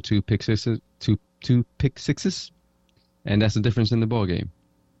Young threw two pick sixes, and that's the difference in the ball game.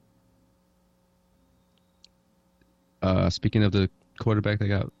 Speaking of the quarterback that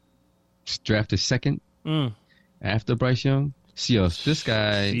got drafted second after Bryce Young, this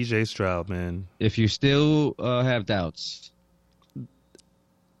guy, CJ Stroud, man. If you still have doubts,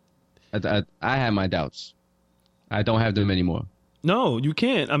 I have my doubts. I don't have them anymore. No, you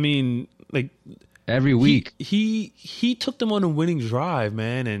can't. I mean, like every week he took them on a winning drive,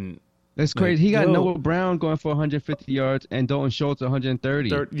 man, and that's crazy. He got Noah Brown going for 150 yards and Dalton Schultz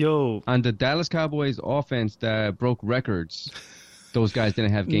 130. On the Dallas Cowboys offense that broke records, those guys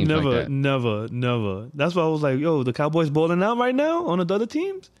didn't have games like that. Never. That's why I was like, the Cowboys balling out right now on the other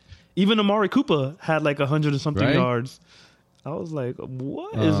teams. Even Amari Cooper had like 100 and something yards. I was like,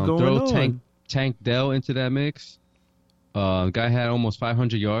 what is going on? Tank Dell into that mix. Guy had almost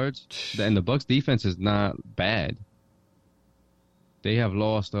 500 yards, and the Bucs defense is not bad. They have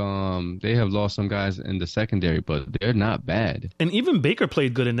lost some guys in the secondary, but they're not bad. And even Baker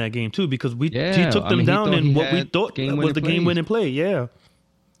played good in that game too, because he took them down in what we thought was the game-winning play. Yeah.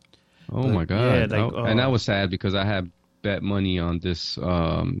 My God! And that was sad because I had bet money on this.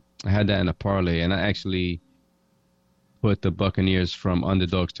 I had that in a parlay, and I actually put the Buccaneers from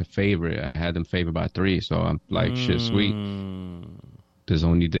underdogs to favorite. I had them favored by 3, so I'm like, shit, sweet. There's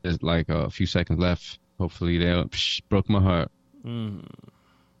like a few seconds left. Hopefully they broke my heart.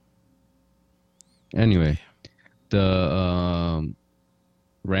 Anyway, the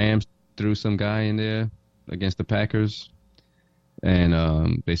Rams threw some guy in there against the Packers,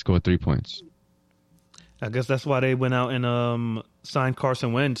 and they scored 3 points. I guess that's why they went out and signed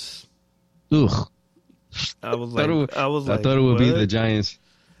Carson Wentz. Ugh. I thought it would be the Giants.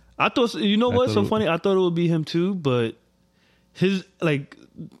 I thought, what's so funny? I thought it would be him too, but his the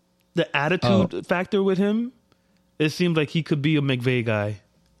attitude factor with him, it seemed like he could be a McVay guy.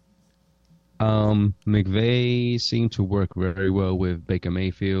 McVay seemed to work very well with Baker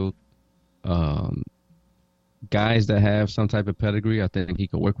Mayfield. Guys that have some type of pedigree, I think he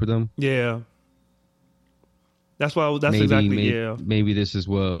could work with them. Yeah. That's why. Maybe this is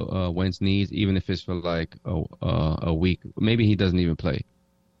what Wentz needs, even if it's for like a week. Maybe he doesn't even play.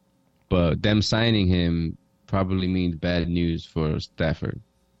 But them signing him probably means bad news for Stafford,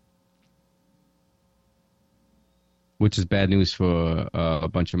 which is bad news for a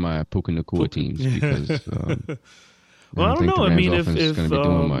bunch of my Puka Nacua teams because. Well, I don't know. I mean,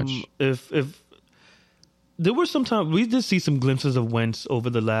 if there were some time we did see some glimpses of Wentz over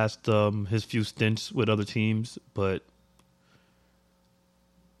the last his few stints with other teams, but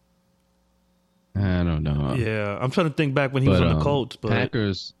I don't know. Yeah, I'm trying to think back when he was on the Colts. But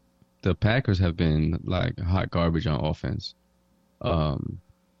the Packers have been like hot garbage on offense.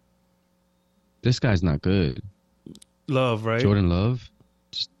 This guy's not good. Love, right? Jordan Love,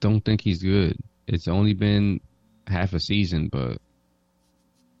 just don't think he's good. It's only been half a season, but.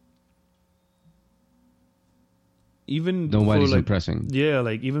 Even nobody's impressing. Yeah,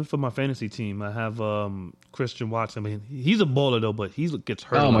 like even for my fantasy team, I have Christian Watson. I mean, he's a baller though, but he gets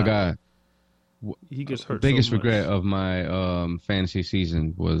hurt. Oh my God, he gets hurt. The biggest regret of my fantasy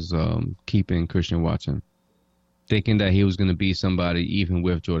season was keeping Christian Watson, thinking that he was going to be somebody even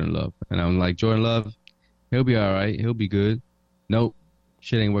with Jordan Love, and I'm like, Jordan Love, he'll be all right, he'll be good. Nope,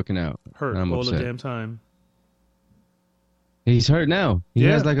 shit ain't working out. Hurt all the damn time. He's hurt now. He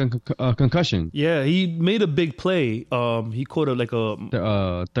has like a concussion. Yeah, he made a big play. He caught a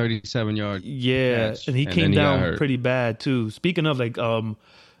 37-yard catch, and he came down pretty bad too. Speaking of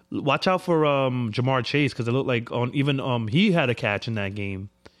watch out for Jamar Chase because it looked like he had a catch in that game,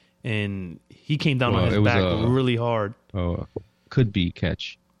 and he came down on his back really hard. Could be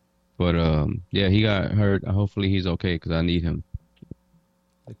catch, but he got hurt. Hopefully he's okay because I need him.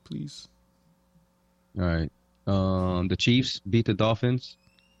 Like please. All right. The Chiefs beat the Dolphins.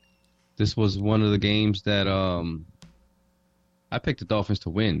 This was one of the games that I picked the Dolphins to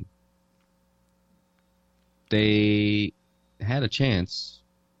win. They had a chance,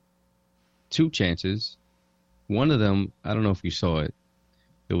 2 chances. One of them, I don't know if you saw it.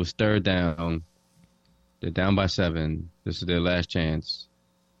 It was 3rd down. They're down by 7. This is their last chance.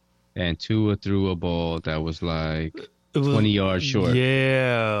 And Tua threw a ball that was like 20 yards short.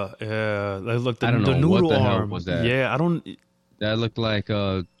 Yeah. Look, I don't know noodle what the arm hell was that. Yeah, I don't. That looked like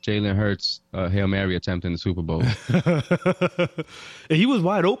Jalen Hurts' Hail Mary attempt in the Super Bowl. He was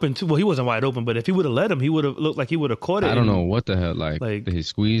wide open too. Well, he wasn't wide open, but if he would have let him, he would have looked like he would have caught it. I don't know what the hell. Like he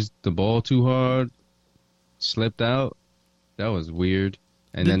squeezed the ball too hard, slipped out. That was weird.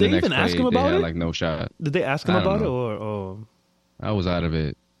 And did then they even ask him about it? Like no shot. Did they ask him about it or? I was out of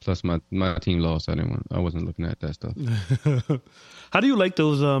it. Plus, my team lost. I wasn't looking at that stuff. How do you like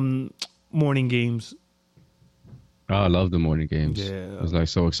those morning games? Oh, I love the morning games. Yeah. It's like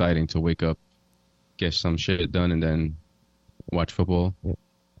so exciting to wake up, get some shit done, and then watch football,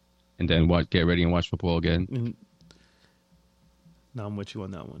 and then get ready and watch football again. No, I'm with you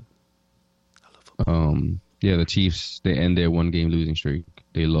on that one. I love football. Yeah, the Chiefs, they end their 1-game losing streak.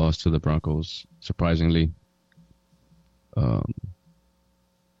 They lost to the Broncos, surprisingly.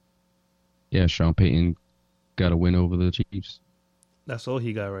 Yeah, Sean Payton got a win over the Chiefs. That's all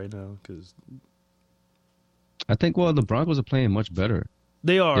he got right now. Because I think, well, the Broncos are playing much better.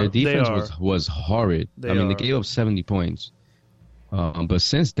 they are. Their defense they are. was horrid. They They are. gave up 70 points. But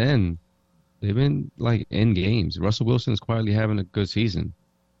since then, they've been like in games. Russell Wilson's quietly having a good season.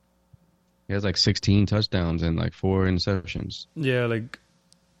 He has like 16 touchdowns and like 4 interceptions. Yeah, like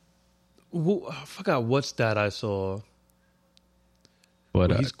I forgot what stat I saw. But,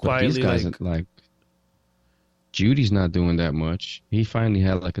 He's but these quietly, guys, like- Judy's not doing that much. He finally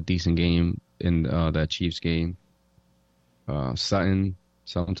had like a decent game in that Chiefs game. Sutton,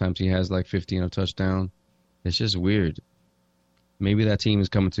 sometimes he has like 15 a touchdown. It's just weird. Maybe that team is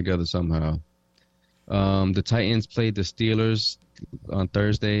coming together somehow. The Titans played the Steelers on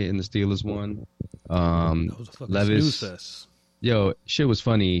Thursday, and the Steelers won. That was a fucking snooze fest. Yo, shit was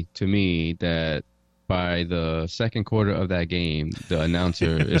funny to me that by the second quarter of that game, the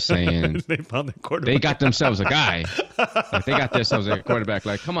announcer is saying They found the quarterback. they got themselves a guy. Like, they got themselves a quarterback.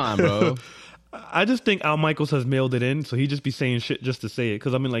 Like, come on, bro. I just think Al Michaels has mailed it in, so he just be saying shit just to say it.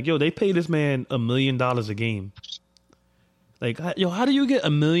 Because I mean, like, yo, they pay this man $1 million a game. Like, yo, how do you get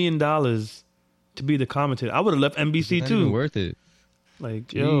 $1 million to be the commentator? I would have left NBC Not too. even worth it.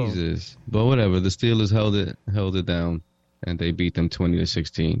 Like, yo, Jesus. But whatever. The Steelers held it down, and they beat them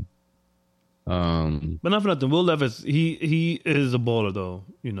 20-16. but not for nothing. Will Levis, he is a baller though,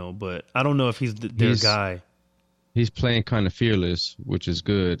 you know. But I don't know if he's their guy. He's playing kind of fearless, which is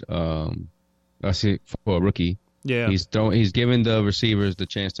good. I see for a rookie. Yeah, He's giving the receivers the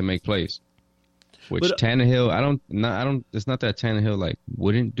chance to make plays. Which But- Tannehill, it's not that Tannehill like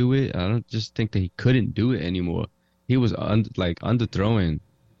wouldn't do it. I don't just think that he couldn't do it anymore. He was underthrowing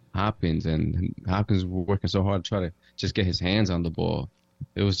Hopkins, and Hopkins was working so hard to try to just get his hands on the ball.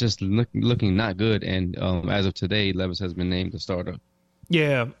 It was just looking not good. And as of today, Levis has been named the starter.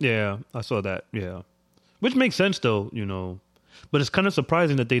 yeah, I saw that. Yeah, which makes sense though, you know. But it's kind of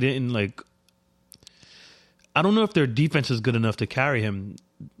surprising that they didn't like. I don't know if their defense is good enough to carry him.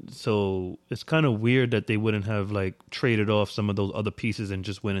 So it's kind of weird that they wouldn't have like traded off some of those other pieces and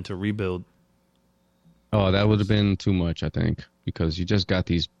just went into rebuild. Oh, that would have been too much, I think, because you just got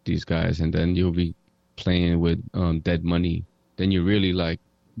these guys, and then you'll be playing with dead money. Then you're really like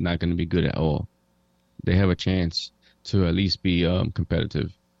not going to be good at all. They have a chance to at least be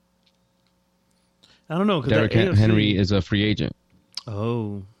competitive. I don't know. Derrick Henry is a free agent.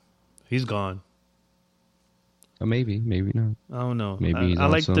 Oh, he's gone. Maybe not. I don't know. Maybe he's I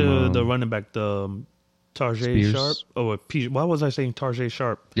like on the running back, the Tarjay Spears. Sharp. Oh, why was I saying Tarjay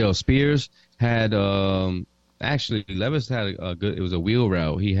Sharp? Yo, Spears had actually Levis had a good. It was a wheel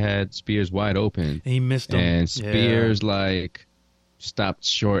route. He had Spears wide open, And he missed him. and Spears like stopped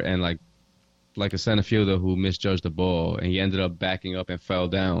short and like a center fielder who misjudged the ball, and he ended up backing up and fell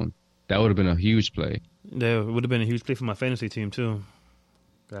down. That would have been a huge play. Yeah, it would have been a huge play for my fantasy team too.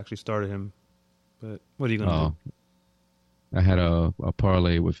 I actually started him, but what are you gonna do? I had a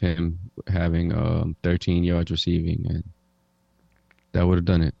parlay with him having 13 yards receiving, and that would have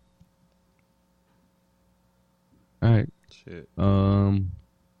done it. All right. Shit.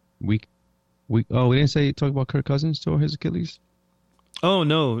 We didn't talk about Kirk Cousins tore his Achilles. Oh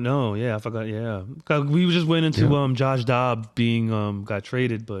no, yeah, I forgot. Yeah, 'cause we just went into Josh Dobbs being got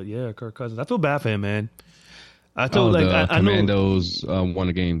traded, but yeah, Kirk Cousins. I feel bad for him, man. I told the I know. Commandos won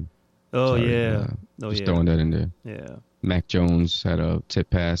a game. Oh Sorry, yeah, just throwing that in there. Yeah. Mac Jones had a tip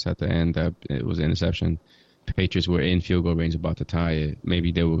pass at the end that it was an interception. Patriots were in field goal range about to tie it.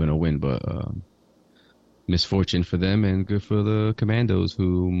 Maybe they were going to win, but misfortune for them and good for the Commandos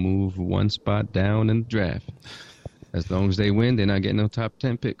who move one spot down in the draft. As long as they win, they're not getting no top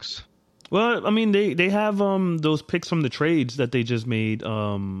 10 picks. Well, I mean, they have those picks from the trades that they just made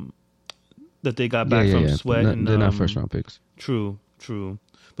that they got back from Sweat. They're not first round picks. True.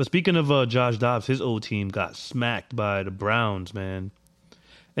 But speaking of Josh Dobbs, his old team got smacked by the Browns, man.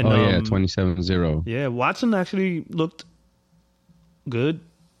 And, 27-0. Yeah, Watson actually looked good.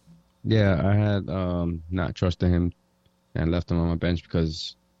 Yeah, I had not trusted him and left him on my bench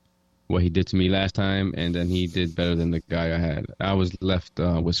because what he did to me last time, and then he did better than the guy I had. I was left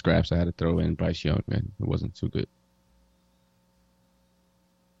with scraps. I had to throw in Bryce Young, and it wasn't too good.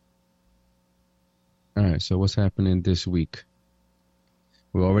 All right. So what's happening this week?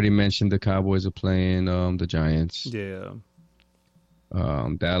 We already mentioned the Cowboys are playing the Giants. Yeah.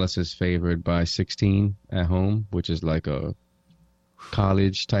 Dallas is favored by 16 at home, which is like a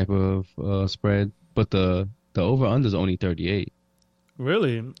college type of spread. But the over-under is only 38.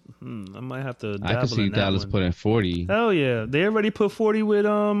 Really? I might have to I could dabble see in that Dallas one. putting 40. Hell yeah. They already put 40 with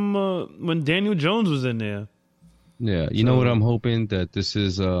when Daniel Jones was in there. Yeah. You know what I'm hoping? That this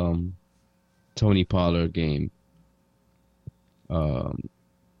is Tony Pollard game.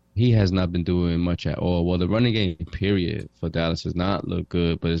 He has not been doing much at all. Well, the running game period for Dallas does not look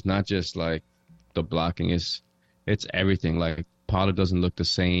good, but it's not just like the blocking. It's everything. Like Pollard doesn't look the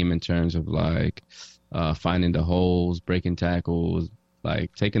same in terms of like finding the holes, breaking tackles,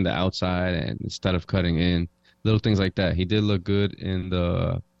 like taking the outside and instead of cutting in, little things like that. He did look good in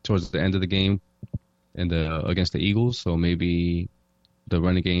towards the end of the game against the Eagles, so maybe the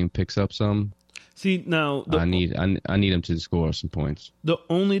running game picks up some. See, now I need him to score some points. the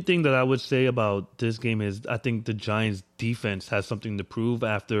only thing that I would say about this game is I think the Giants defense has something to prove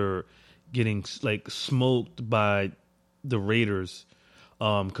after getting like smoked by the Raiders.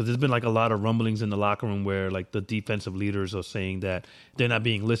 Because there's been like a lot of rumblings in the locker room where like the defensive leaders are saying that they're not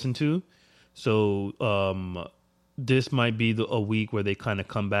being listened to. So this might be a week where they kind of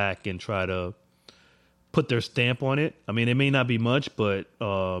come back and try to put their stamp on it. I mean, it may not be much, but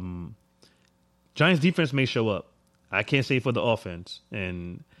Giants defense may show up. I can't say for the offense,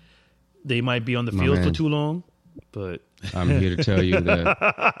 and they might be on the field for too long. But I'm here to tell you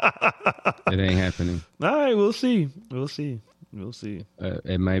that it ain't happening. All right, we'll see.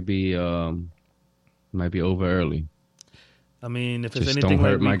 It might be over early. I mean, if Just it's anything don't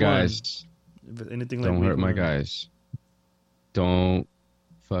hurt like my week guys. one, if it's anything like Don't week hurt my one. guys. Don't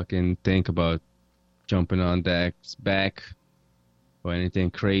fucking think about jumping on Dak's back or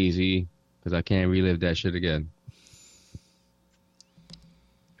anything crazy because I can't relive that shit again.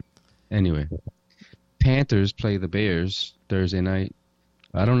 Anyway, Panthers play the Bears Thursday night.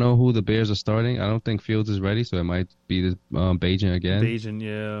 I don't know who the Bears are starting. I don't think Fields is ready, so it might be the Bajan again. Bajan,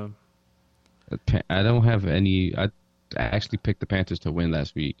 yeah. I don't have any. I actually picked the Panthers to win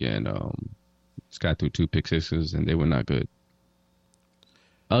last week, and just got through 2 pick sixes, and they were not good.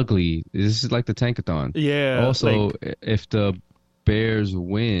 Ugly. This is like the Tankathon. Yeah. Also, if the Bears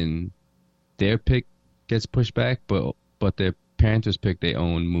win, their pick gets pushed back, but their Panthers pick they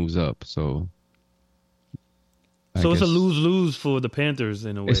own moves up. So it's a lose-lose for the Panthers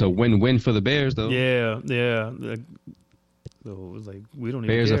in a way. It's a win-win for the Bears, though. Yeah. So it's like we don't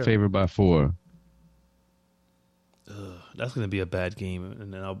even Bears care. are favored by 4. That's gonna be a bad game,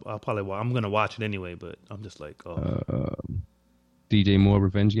 and then I'll probably I'm gonna watch it anyway. But I'm just like, DJ Moore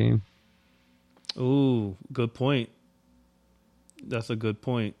revenge game. Ooh, good point. That's a good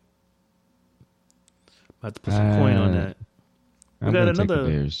point. I have to put some coin on that. We got another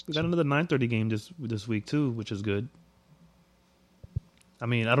 9:30 game this week too, which is good. I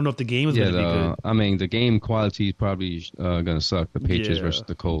mean, I don't know if the game is going to be good. I mean, the game quality is probably going to suck. The Patriots versus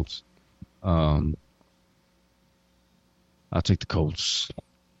the Colts. I'll take the Colts.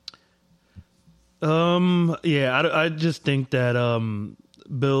 Yeah, I just think that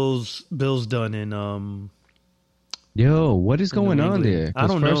Bill's done in Yo, what is going on there? I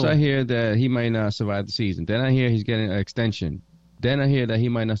don't know. First I hear that he might not survive the season. Then I hear he's getting an extension. Then I hear that he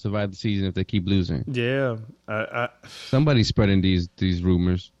might not survive the season if they keep losing. Yeah, Somebody's spreading these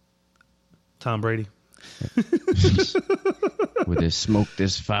rumors. Tom Brady. With this smoke,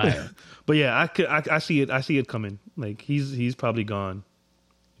 this fire. But yeah, I see it. I see it coming. Like he's probably gone.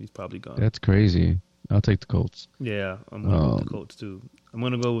 He's probably gone. That's crazy. I'll take the Colts. Yeah, I'm gonna go with the Colts too. I'm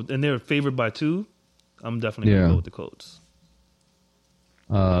gonna go, and they're favored by 2. I'm definitely gonna go with the Colts.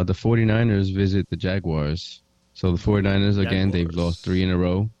 The 49ers visit the Jaguars. So the 49ers, again, they've lost 3 in a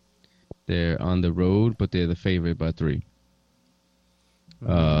row. They're on the road, but they're the favorite by 3.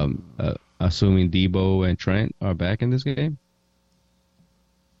 Assuming Debo and Trent are back in this game?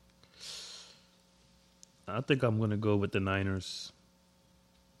 I think I'm going to go with the Niners.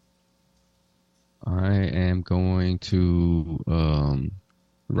 I am going to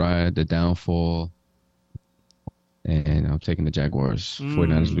ride the downfall, and I'm taking the Jaguars.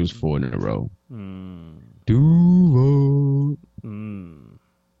 49ers lose 4 in a row. Duo.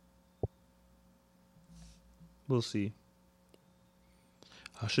 We'll see.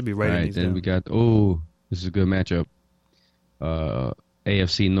 I should be writing these then down. we got, this is a good matchup.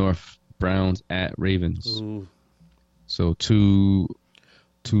 AFC North, Browns at Ravens. Ooh. So two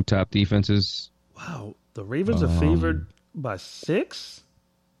top defenses. Wow. The Ravens are favored by 6?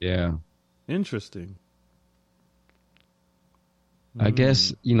 Yeah. Interesting. I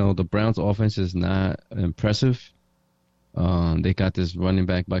guess, the Browns offense is not impressive. They got this running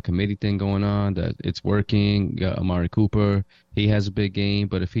back by committee thing going on that it's working. Got Amari Cooper. He has a big game,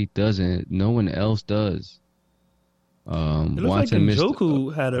 but if he doesn't, no one else does. It looks like Watson missed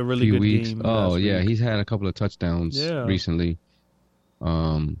Njoku had a a really few good weeks. game Oh, last yeah, week. he's had a couple of touchdowns Yeah. recently.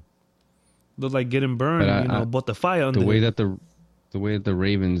 Um, Looked like getting but burned, but the fire under the way him. that the way that the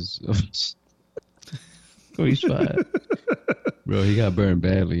Ravens, oh, he's fine, bro. He got burned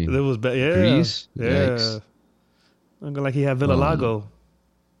badly. It was bad. Yeah. Grease, Yeah. yikes. Looking like he had Villalago.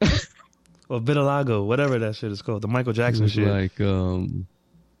 Or Vitiligo, whatever that shit is called. The Michael He Jackson was shit.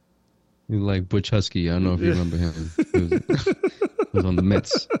 like Butch Husky. I don't know if you remember him. He was on the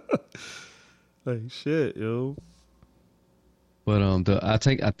Mets. Like, shit, yo. But I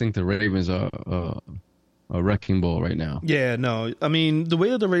think the Ravens are a wrecking ball right now. Yeah, no. I mean, the way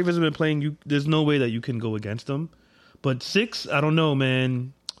that the Ravens have been playing, there's no way that you can go against them. But 6, I don't know,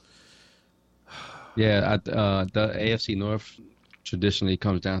 man. Yeah, the AFC North traditionally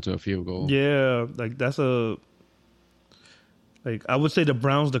comes down to a field goal. Yeah, like I would say the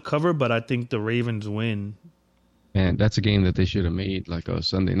Browns the cover, but I think the Ravens win. And that's a game that they should have made like a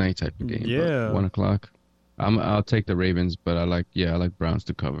Sunday night type of game. Yeah. 1:00. I'll take the Ravens, but I like Browns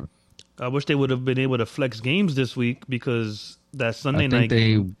to cover. I wish they would have been able to flex games this week because that Sunday night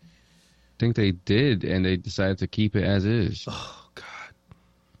game. I think they did, and they decided to keep it as is. Oh God.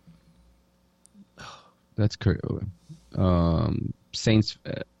 That's crazy. Saints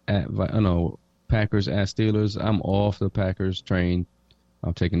Packers at Steelers. I'm off the Packers train.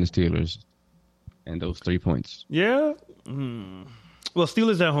 I'm taking the Steelers and those 3 points. Yeah. Well,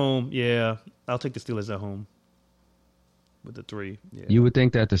 Steelers at home. Yeah, I'll take the Steelers at home with the 3. Yeah. You would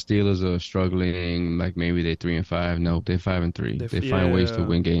think that the Steelers are struggling, like maybe they're 3-5. No, they're 5-3. They find ways to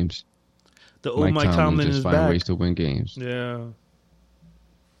win games. The old Mike Tomlin just is find back. ways to win games. Yeah.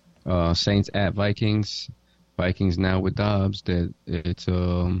 Saints at Vikings. Vikings now with Dobbs. That it's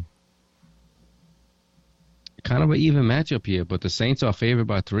kind of an even matchup here, but the Saints are favored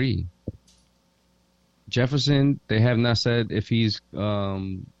by 3. Jefferson, they have not said if they're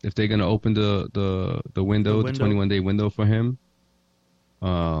going to open the window, the 21-day window for him.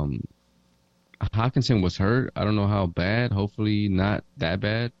 Hawkinson was hurt. I don't know how bad. Hopefully not that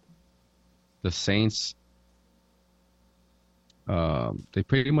bad. The Saints, they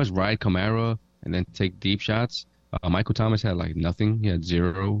pretty much ride Kamara and then take deep shots. Michael Thomas had like nothing. He had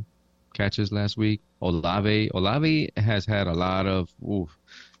 0 catches last week. Olave has had a lot of.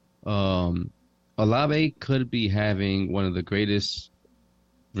 Olave could be having one of the greatest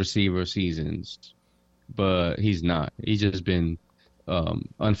receiver seasons, but he's not. He's just been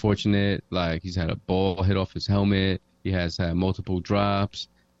unfortunate. Like he's had a ball hit off his helmet. He has had multiple drops.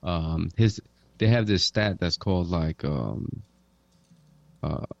 They have this stat that's called like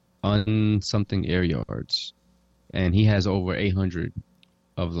something air yards, and he has over 800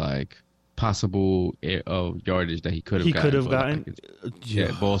 of like possible yardage that he could have gotten.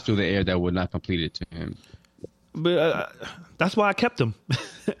 Like, balls through the air that would not complete it to him. But that's why I kept him.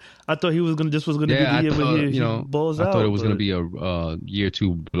 I thought this was gonna be the year where he balls out. I thought it was gonna be a year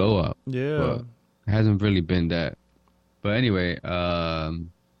 2 blowout. Yeah, but it hasn't really been that. But anyway, I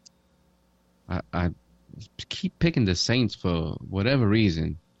keep picking the Saints for whatever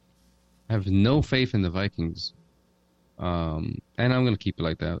reason. I have no faith in the Vikings. And I'm going to keep it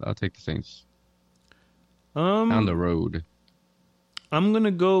like that. I'll take the Saints. On the road. I'm going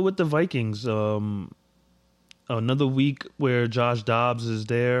to go with the Vikings. Another week where Josh Dobbs is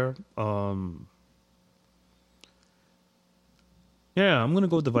there. Yeah, I'm going to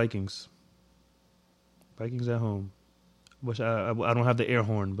go with the Vikings. Vikings at home. Wish I don't have the air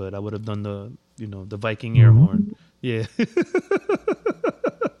horn, but I would have done the Viking air horn. Yeah.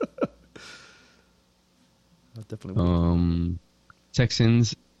 I definitely would.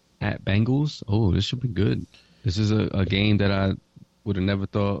 Texans at Bengals. Oh, this should be good. This is a game that I would have never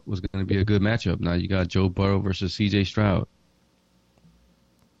thought was going to be a good matchup. Now you got Joe Burrow versus C.J. Stroud.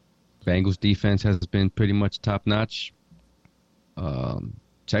 Bengals defense has been pretty much top notch.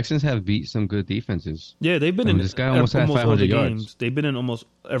 Texans have beat some good defenses. Yeah, they've been in this guy almost had 500 yards. Games. They've been in almost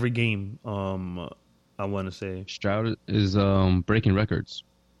every game. I want to say Stroud is breaking records.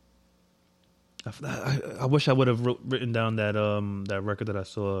 I wish I would have written down that record that I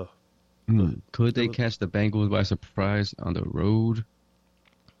saw. Could they catch the Bengals by surprise on the road?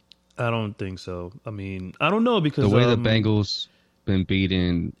 I don't think so. I mean, I don't know because the way the Bengals been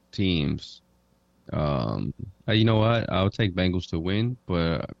beating teams. You know what? I'll take Bengals to win,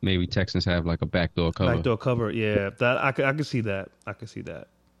 but maybe Texans have like a backdoor cover. Backdoor cover, yeah. That I can see that. I can see that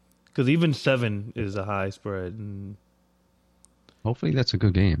because even 7 is a high spread. And Hopefully that's a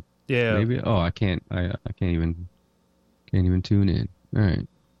good game. Yeah. Maybe. Oh, I can't. I can't even tune in. All right.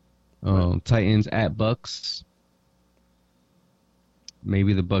 Right. Titans at Bucks.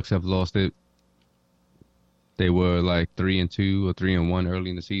 Maybe the Bucks have lost it. They were like 3-2 or 3-1 early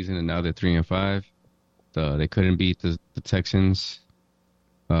in the season, and now they're 3-5. They couldn't beat the Texans.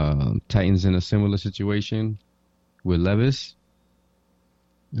 Titans in a similar situation with Levis.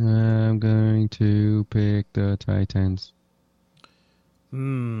 I'm going to pick the Titans.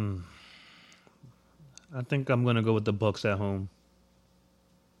 I think I'm gonna go with the Bucks at home.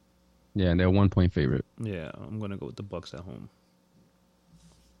 Yeah, and they're 1 point favorite. Yeah, I'm gonna go with the Bucks at home.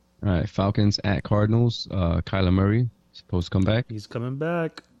 All right, Falcons at Cardinals. Kyler Murray supposed to come back. He's coming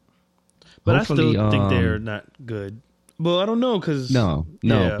back, but Hopefully, I still think they're not good. Well, I don't know because no,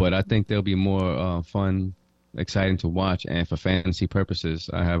 but I think they'll be more fun, exciting to watch. And for fantasy purposes,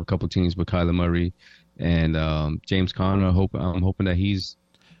 I have a couple teams with Kyler Murray and James Conner. I'm hoping that he's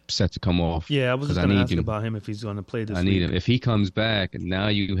set to come off. Yeah, I was just going to ask about him if he's going to play this week. I need him. If he comes back, now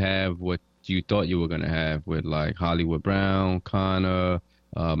you have what you thought you were going to have with like Hollywood Brown, Conner,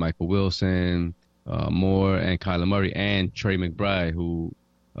 Michael Wilson, Moore, and Kyler Murray, and Trey McBride, who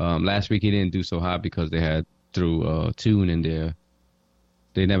last week he didn't do so hot because they had threw Tune in there.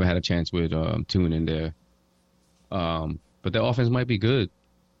 They never had a chance with Tune in there. But their offense might be good.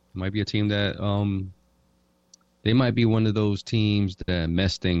 Might be a team that they might be one of those teams that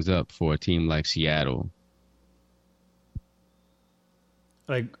mess things up for a team like Seattle.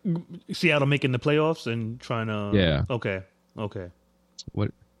 Like Seattle making the playoffs and trying to... Yeah. Okay.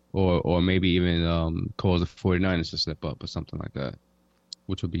 What? Or maybe even cause the 49ers to slip up or something like that,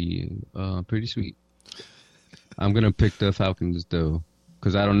 which would be pretty sweet. I'm going to pick the Falcons, though,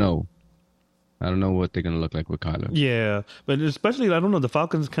 because I don't know. I don't know what they're going to look like with Kyler. Yeah, but especially, I don't know, the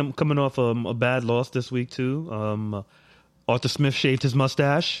Falcons coming off a bad loss this week, too. Arthur Smith shaved his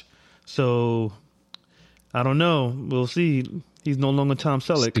mustache, so I don't know. We'll see. He's no longer Tom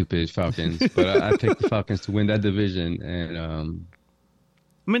Selleck. Stupid Falcons. But I picked the Falcons to win that division, and I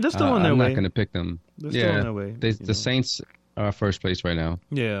mean, they're still on their I'm way. not going to pick them. They're still on their way. The Saints are first place right now.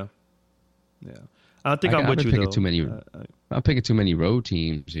 Yeah. I think I'm with you, though. I'm picking too many road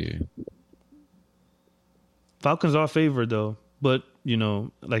teams here. Falcons are favored, though. But,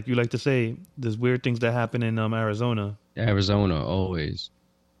 like you like to say, there's weird things that happen in Arizona. Arizona, always.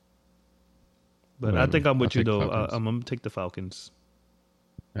 But Whatever. I think I'm with you, though. Falcons. I'm going to take the Falcons.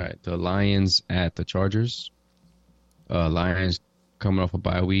 All right, the Lions at the Chargers. Lions coming off a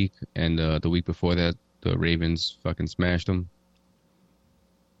bye week, and the week before that, the Ravens fucking smashed them.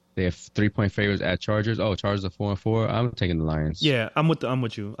 They have 3-point favorites at Chargers. Oh, Chargers are 4-4. I'm taking the Lions. Yeah, I'm with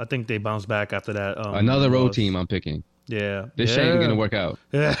you. I think they bounce back after that. Another road team I'm picking. Yeah. This shit ain't going to work out.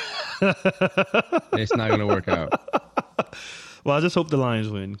 Yeah. It's not going to work out. Well, I just hope the Lions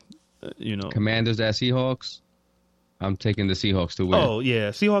win. Commanders at Seahawks. I'm taking the Seahawks to win. Oh, yeah.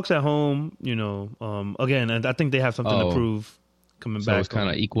 Seahawks at home, again, and I think they have something to prove coming back. So it's kind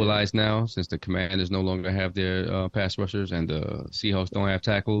of equalized now since the Commanders no longer have their pass rushers and the Seahawks don't have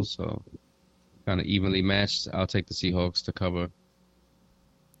tackles. So kind of evenly matched. I'll take the Seahawks to cover.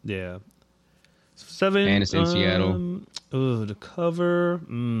 Yeah. 7. And it's in Seattle. The cover.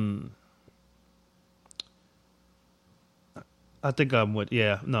 I think I'm with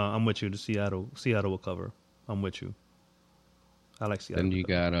you. The Seattle will cover. I'm with you. I like Seattle. Then you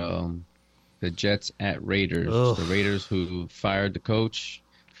got the Jets at Raiders. Ugh. The Raiders who fired the coach,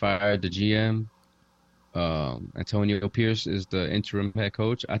 fired the GM. Antonio Pierce is the interim head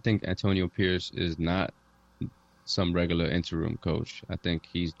coach. I think Antonio Pierce is not some regular interim coach. I think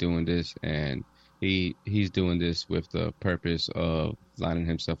he's doing this, and he's doing this with the purpose of lining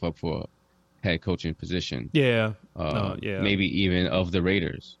himself up for a head coaching position. Yeah. Maybe even of the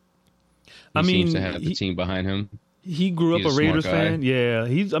Raiders. He seems to have the team behind him. He grew up a Raiders fan. Yeah,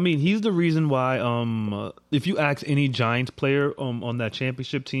 he's the reason why. If you ask any Giants player on that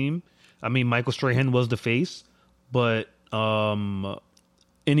championship team, Michael Strahan was the face, but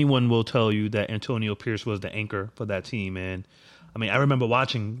anyone will tell you that Antonio Pierce was the anchor for that team. And I remember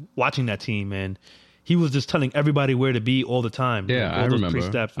watching that team, and he was just telling everybody where to be all the time. Yeah, I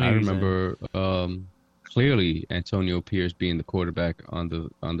remember. Clearly, Antonio Pierce being the quarterback on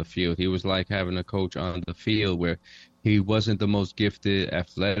the field, he was like having a coach on the field where he wasn't the most gifted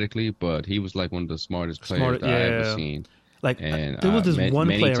athletically, but he was like one of the smartest players I've ever seen. Like, and there was this one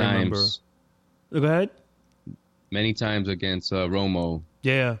player I remember. Go ahead. Many times against Romo.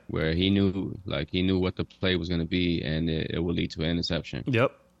 Yeah. Where he knew what the play was going to be, and it would lead to an interception.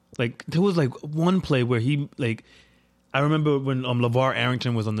 Yep. Like, there was like one play where I remember when LeVar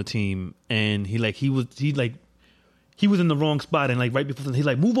Arrington was on the team, and he he was in the wrong spot, and like right before he's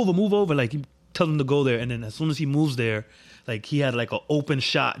like, move over, like he tells him to go there, and then as soon as he moves there, like he had like an open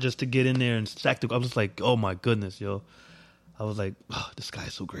shot just to get in there and stack the. I was just like, oh my goodness, yo! I was like, oh, this guy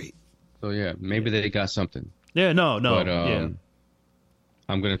is so great. So yeah, maybe they got something. Yeah, no, But yeah.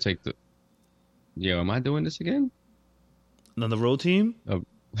 I'm gonna take the. Yo, am I doing this again? On the road team,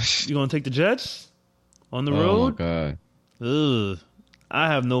 you gonna take the Jets on the road? Oh my god! Ugh, I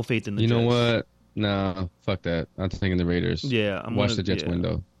have no faith in the Jets. You know what? Nah, fuck that. I'm taking the Raiders. Yeah, Watch the Jets win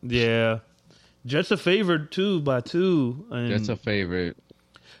though. Yeah, Jets are favored too by 2. And, Jets are favorite.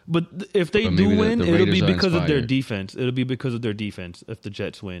 But if they do win, it'll be because of their defense. It'll be because of their defense if the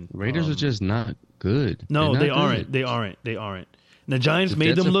Jets win. Raiders are just not good. No, they aren't. They aren't. And the Giants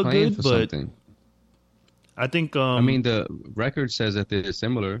made them look good, but something. I think. I mean, the record says that they're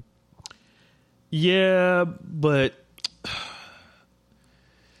similar. Yeah, but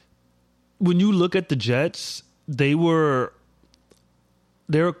when you look at the Jets, they're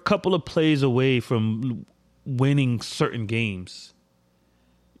a couple of plays away from winning certain games.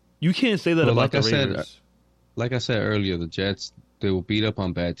 You can't say that about the Raiders. Like I said earlier, the Jets, they will beat up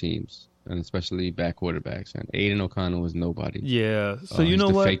on bad teams, and especially bad quarterbacks. And Aiden O'Connell was nobody. Yeah. So you know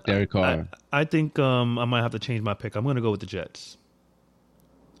what? Fake Derek Carr. I think I might have to change my pick. I'm going to go with the Jets.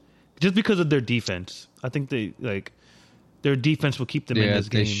 Just because of their defense. I think their defense will keep them in this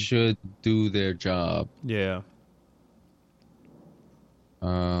game. They should do their job. Yeah.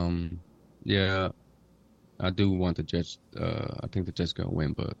 Yeah. I do want the Jets. I think the Jets going to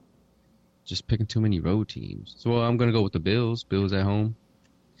win, but just picking too many road teams. So I'm going to go with the Bills. Bills at home.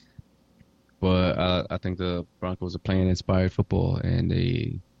 But I think the Broncos are playing inspired football, and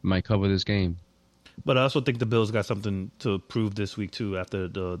they might cover this game. But I also think the Bills got something to prove this week, too, after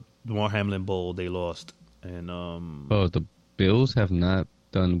the Damar Hamlin Bowl they lost. And the Bills have not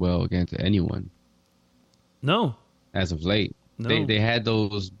done well against anyone. No. As of late. No. They had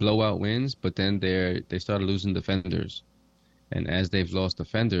those blowout wins, but then they started losing defenders. And as they've lost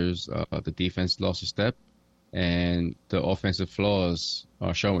defenders, the defense lost a step, and the offensive flaws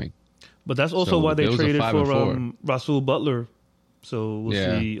are showing. But that's also why they traded for Rasul Butler. So we'll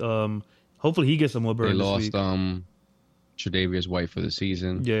see. Hopefully he gets some more burn this week. They lost Tre'Davious White for the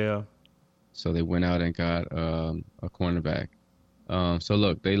season. Yeah. So they went out and got a cornerback. So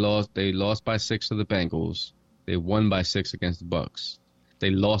look, they lost by 6 to the Bengals. They won by 6 against the Bucks.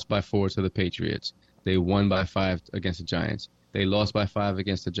 They lost by 4 to the Patriots. They won by 5 against the Giants. They lost by 5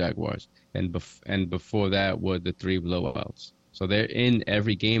 against the Jaguars. And before that were the 3 blowouts. So they're in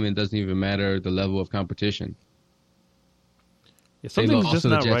every game, and it doesn't even matter the level of competition. Yeah, something's just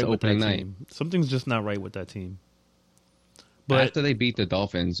not right with that team. Something's just not right with that team. But after they beat the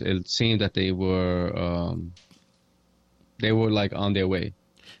Dolphins, it seemed that they were like on their way.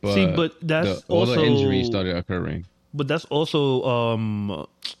 But that's all also the injuries started occurring. But that's also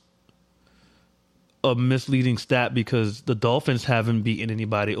a misleading stat because the Dolphins haven't beaten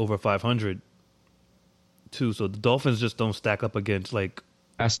anybody over 500 too. So the Dolphins just don't stack up against like.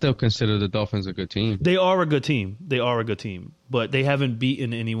 I still consider the Dolphins a good team. They are a good team. But they haven't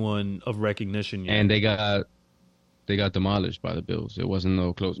beaten anyone of recognition yet. And they got demolished by the Bills. It wasn't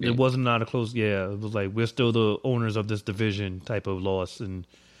no close game. It wasn't not a close. Yeah, it was like we're still the owners of this division type of loss, and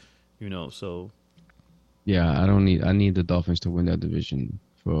so. Yeah, I need the Dolphins to win that division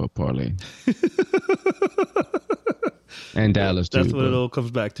for a parlay. And Dallas too. That's what it all comes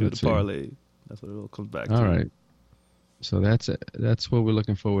back to. The parlay. That's what it all comes back to. All right. So that's what we're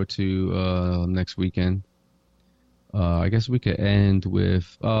looking forward to next weekend. I guess we could end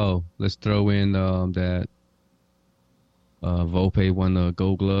with let's throw in that Volpe won the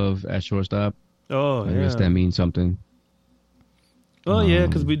Gold Glove at shortstop. Oh, I guess that means something. Oh yeah,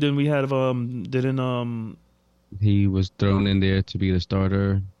 because we had he was thrown in there to be the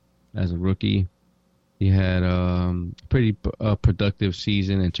starter as a rookie. He had pretty productive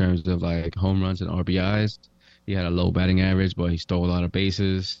season in terms of like home runs and RBIs. He had a low batting average, but he stole a lot of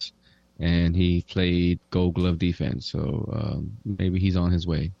bases, and he played Gold Glove defense. So maybe he's on his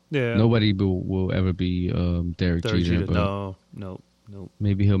way. Yeah. Nobody will ever be Derek Jeter. No.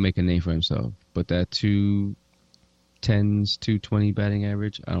 Maybe he'll make a name for himself. But that 210s, 220 batting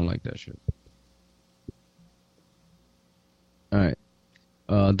average, I don't like that shit. All right.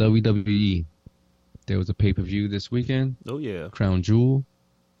 WWE. There was a pay-per-view this weekend. Oh, yeah. Crown Jewel.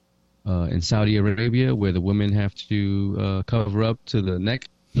 In Saudi Arabia, where the women have to cover up to the neck.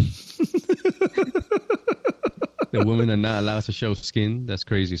 The women are not allowed to show skin. That's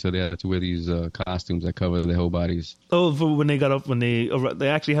crazy. So they have to wear these costumes that cover their whole bodies. Oh, for when they got up, when they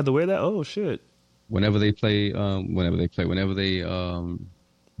actually had to wear that? Oh, shit. Whenever they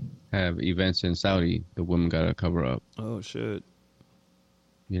have events in Saudi, the women gotta cover up. Oh shit!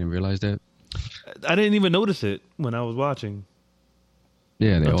 You didn't realize that? I didn't even notice it when I was watching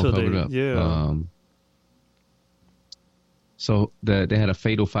Yeah, they all until covered up. yeah. So they had a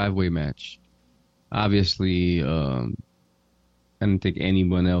fatal five-way match. Obviously, I didn't think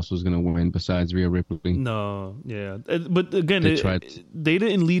anyone else was gonna win besides Rhea Ripley. No, yeah, but again, They tried. they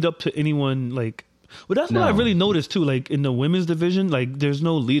didn't lead up to anyone like. Well, that's what I No. really noticed too. Like in the women's division, like there's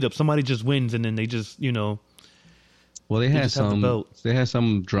no lead up. Somebody just wins, and then they just Well, they just have the belt. they had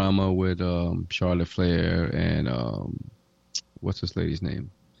some drama with Charlotte Flair and what's this lady's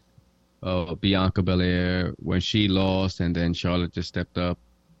name? Bianca Belair when she lost, and then Charlotte just stepped up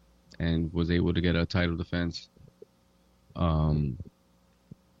and was able to get a title defense. Um,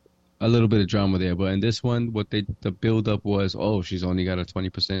 a little bit of drama there, but in this one, the build up was, oh, she's only got a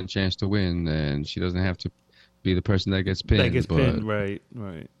 20% chance to win, and she doesn't have to be the person that gets pinned. That gets but pinned, right.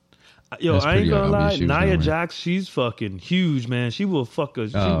 Yo, that's I ain't pretty gonna lie, obvious she was gonna Nia win. Jax, she's fucking huge, man. She will fuck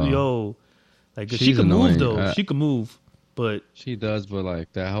us. Like she She's can move annoying. though. She can move, but She does, but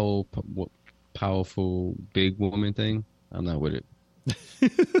like that whole powerful big woman thing, I'm not with it.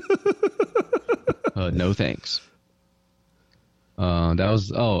 No thanks. That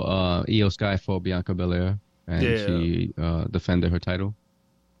was Io Sky for Bianca Belair, and Yeah. she defended her title.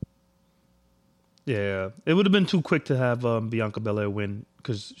 yeah, it would have been too quick to have Bianca Belair win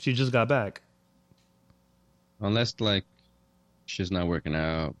because she just got back. Unless like she's not working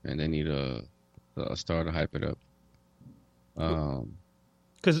out and they need a star to hype it up.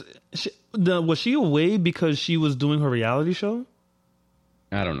 Because was she away because she was doing her reality show?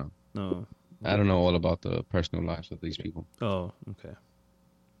 I don't know. No. I don't know all about the personal lives of these people. Oh, okay.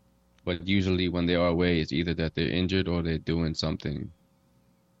 But usually when they are away, it's either that they're injured or they're doing something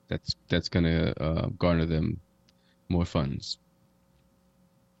that's gonna garner them more funds.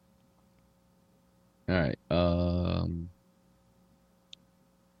 All right.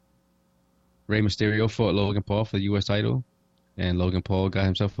 Rey Mysterio fought Logan Paul for the U.S. title, and Logan Paul got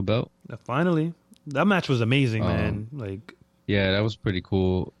himself a belt. Finally, that match was amazing, man. Like, yeah, that was pretty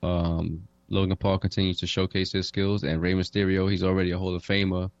cool. Logan Paul continues to showcase his skills, and Rey Mysterio, he's already a Hall of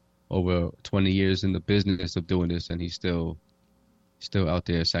Famer, over 20 years in the business of doing this, and he's still out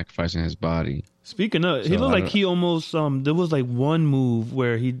there sacrificing his body. Speaking of, he looked like he almost there was like one move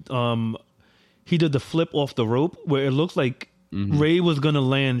where he did the flip off the rope where it looks like Ray was gonna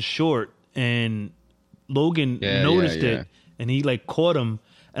land short and Logan noticed it and he like caught him,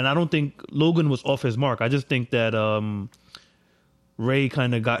 and I don't think Logan was off his mark. I just think that Ray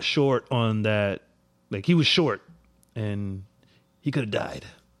kind of got short on that, like he was short and he could have died.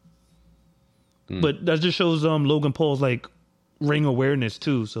 But that just shows Logan Paul's like ring awareness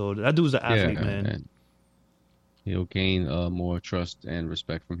too. So that dude's an athlete, man. And he'll gain more trust and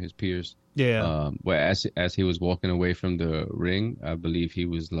respect from his peers. Yeah. Well, as he was walking away from the ring, I believe he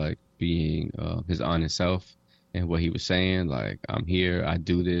was like being his honest self and what he was saying. Like, I'm here, I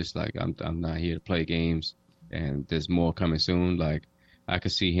do this. Like, I'm not here to play games, and there's more coming soon. Like, I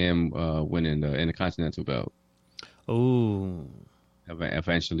could see him winning the Intercontinental belt. Oh.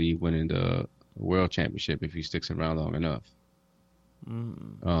 Eventually winning the World Championship if he sticks around long enough.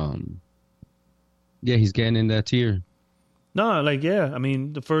 Yeah, he's getting in that tier. No, like I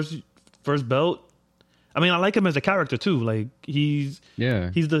mean the first belt. I mean I like him as a character too. Like he's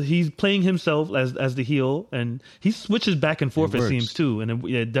playing himself as the heel, and he switches back and forth. It seems too, and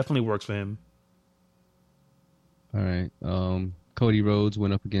it definitely works for him. All right, Cody Rhodes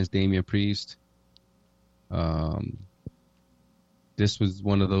went up against Damian Priest. This was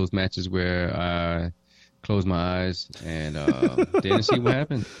one of those matches where I closed my eyes and didn't see what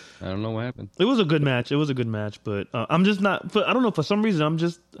happened. I don't know what happened. It was a good match. But I'm just not. I don't know. For some reason, I'm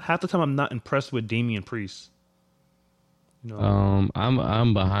just half the time I'm not impressed with Damian Priest. You know?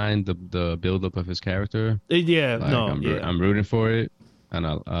 I'm behind the build up of his character. I'm rooting for it, and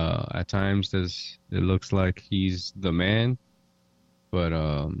at times it looks like he's the man, but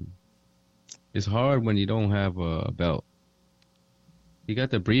it's hard when you don't have a belt. You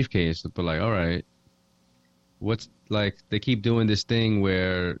got the briefcase, but like, all right, what's like they keep doing this thing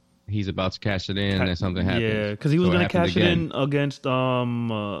where he's about to cash it in and something happens. Yeah, because he was going to cash it in against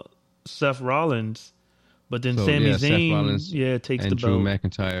Seth Rollins, but then Sami Zayn takes the belt. Drew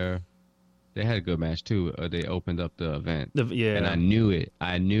McIntyre, they had a good match too. They opened up the event, and I knew it.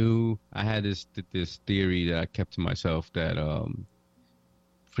 I had this theory that I kept to myself that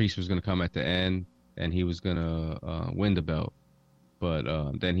Priest was going to come at the end and he was going to win the belt. But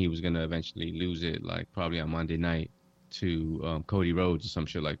then he was going to eventually lose it, like probably on Monday night to Cody Rhodes or some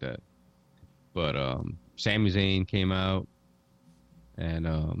shit like that. But Sami Zayn came out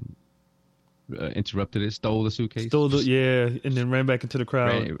and interrupted it, stole the suitcase, and then ran back into the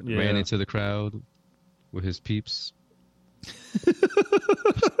crowd. Ran into the crowd with his peeps.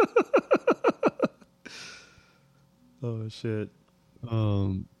 Oh shit.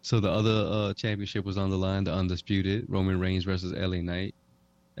 So the other championship was on the line, the undisputed Roman Reigns versus LA Knight.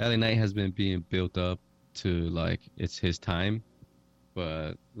 LA Knight has been being built up to like it's his time,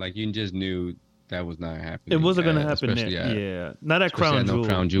 but like you just knew that was not happening. It wasn't gonna happen there. Not at Crown Jewel.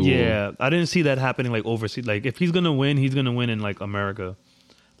 Crown Jewel. Yeah, I didn't see that happening like overseas. Like if he's gonna win in like America,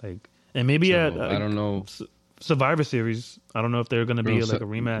 like and maybe at I don't know. Survivor Series. I don't know if they're gonna be like a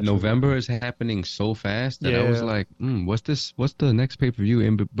rematch. November is happening so fast that I was like, what's this? What's the next pay per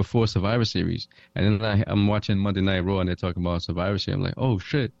view before Survivor Series? And then I'm watching Monday Night Raw and they're talking about Survivor Series. I'm like, oh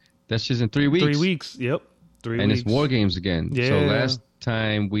shit, that's just in 3 weeks. 3 weeks. Yep. 3 weeks. And it's War Games again. Yeah. So last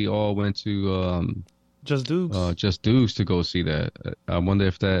time we all went to Just Dukes. Just Dukes to go see that. I wonder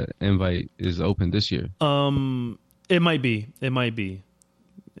if that invite is open this year. It might be. We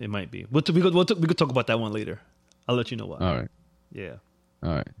could talk about that one later. I'll let you know why. All right. Yeah.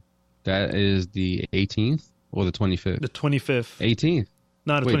 All right. That is the 18th or the 25th? The 25th. 18th.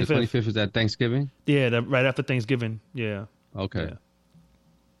 No, the 25th. Wait, the 25th is that Thanksgiving? Yeah, right after Thanksgiving. Yeah. Okay.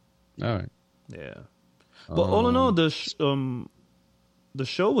 Yeah. All right. Yeah. But all in all, the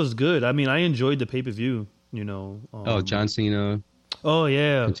show was good. I mean, I enjoyed the pay-per-view, you know. John Cena. Oh,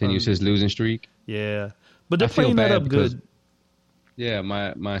 yeah. Continues his losing streak. Yeah. But they're playing that up good. Yeah,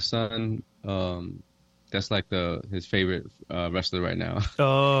 my son, that's like his favorite wrestler right now.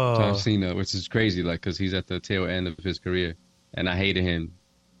 Oh. John Cena, which is crazy, like, because he's at the tail end of his career. And I hated him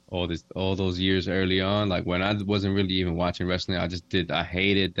all those years early on. Like, when I wasn't really even watching wrestling, I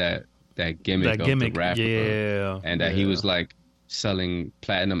hated that gimmick of the rapper. Yeah. And that he was, like, selling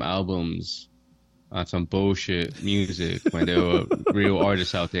platinum albums on some bullshit music when there were real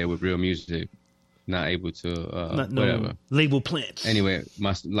artists out there with real music. Not able to whatever label plants. Anyway,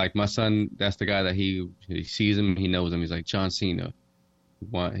 my son, that's the guy that he sees him, he knows him. He's like John Cena.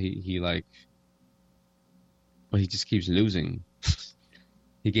 He like, but he just keeps losing.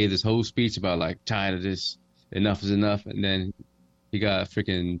 He gave this whole speech about like tired of this, enough is enough, and then he got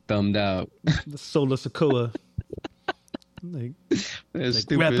freaking thumbed out. The Solar Sokoa. like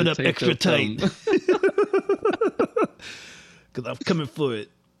wrap it up extra tight. Because I'm coming for it.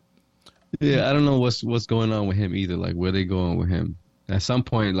 Yeah, I don't know what's going on with him either. Like, where they going with him? At some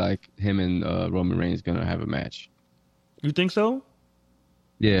point, like, him and Roman Reigns gonna have a match. You think so?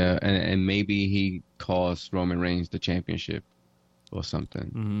 Yeah, and maybe he costs Roman Reigns the championship or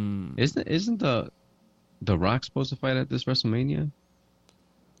something. Isn't the Rock supposed to fight at this WrestleMania?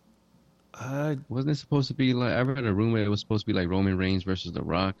 Wasn't it supposed to be like? I read a rumor it was supposed to be like Roman Reigns versus The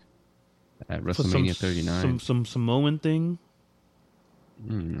Rock at WrestleMania 39. Some Samoan thing.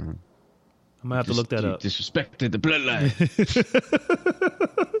 I'm gonna have to look that up. Disrespected the bloodline.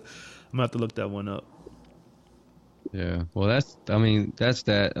 I'm gonna have to look that one up. Yeah, well, that's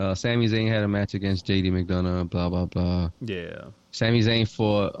that. Sami Zayn had a match against JD McDonough. Blah blah blah. Yeah. Sami Zayn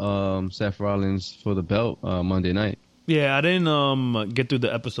fought Seth Rollins for the belt Monday night. Yeah, I didn't get through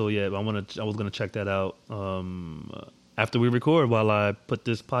the episode yet, but I was gonna check that out after we record while I put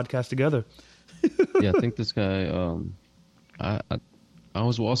this podcast together. Yeah, I think this guy. I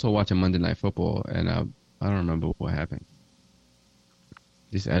was also watching Monday Night Football, and I don't remember what happened.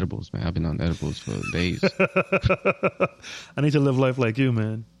 These edibles, man. I've been on edibles for days. I need to live life like you,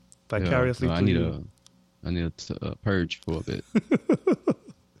 man. Vicariously. I need a purge for a bit.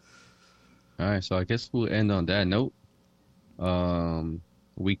 All right, so I guess we'll end on that note.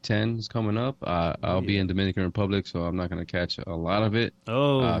 Week 10 is coming up. I'll be in Dominican Republic, so I'm not gonna catch a lot of it.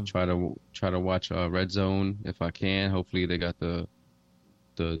 I'll try to watch Red Zone if I can. Hopefully they got the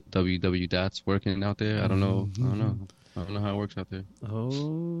WW dots working out there. I don't know how it works out there. Oh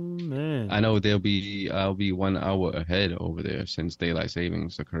man! I know I'll be 1 hour ahead over there since daylight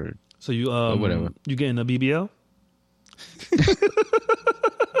savings occurred. So you whatever. You getting a BBL?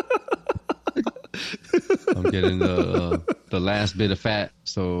 I'm getting the last bit of fat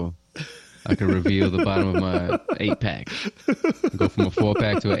so I can reveal the bottom of my 8-pack. Go from a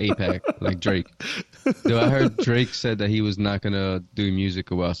 4-pack to an 8-pack like Drake. Though I heard Drake said that he was not gonna do music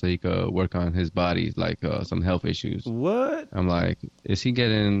a while so he could work on his body, like some health issues. What? I'm like, is he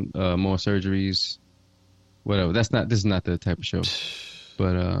getting more surgeries? Whatever. This is not the type of show.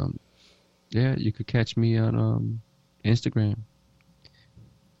 But yeah, you could catch me on Instagram.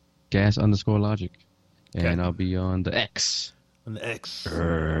 gas_logic. And I'll be on the X. On the X.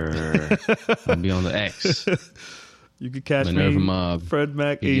 I'll be on the X. You can catch Minerva me, Mob. Fred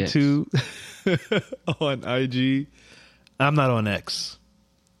Mac A2 on IG. I'm not on X.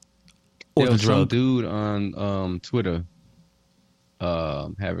 Or There the was some drug. dude on Twitter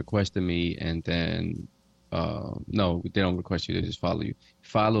had requested me, and then no, they don't request you, they just follow you.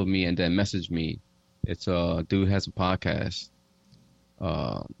 Followed me and then messaged me. It's dude has a podcast.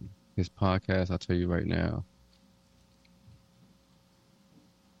 His podcast, I'll tell you right now.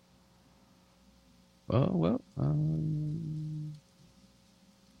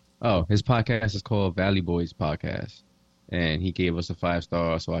 His podcast is called Valley Boys Podcast, and he gave us a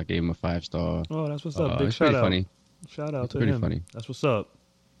 5-star, so I gave him a 5-star. Oh, that's what's up. Big It's shout pretty out. funny. Shout out It's to pretty him. funny. That's what's up.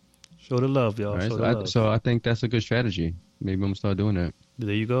 Show the love, y'all. All right, Show the love. so I think that's a good strategy. Maybe I'm gonna start doing that.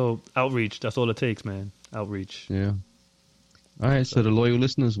 There you go. Outreach. That's all it takes, man. Outreach. Yeah. All right, so the loyal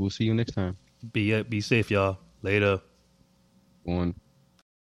listeners, we'll see you next time. Be safe, y'all. Later. On.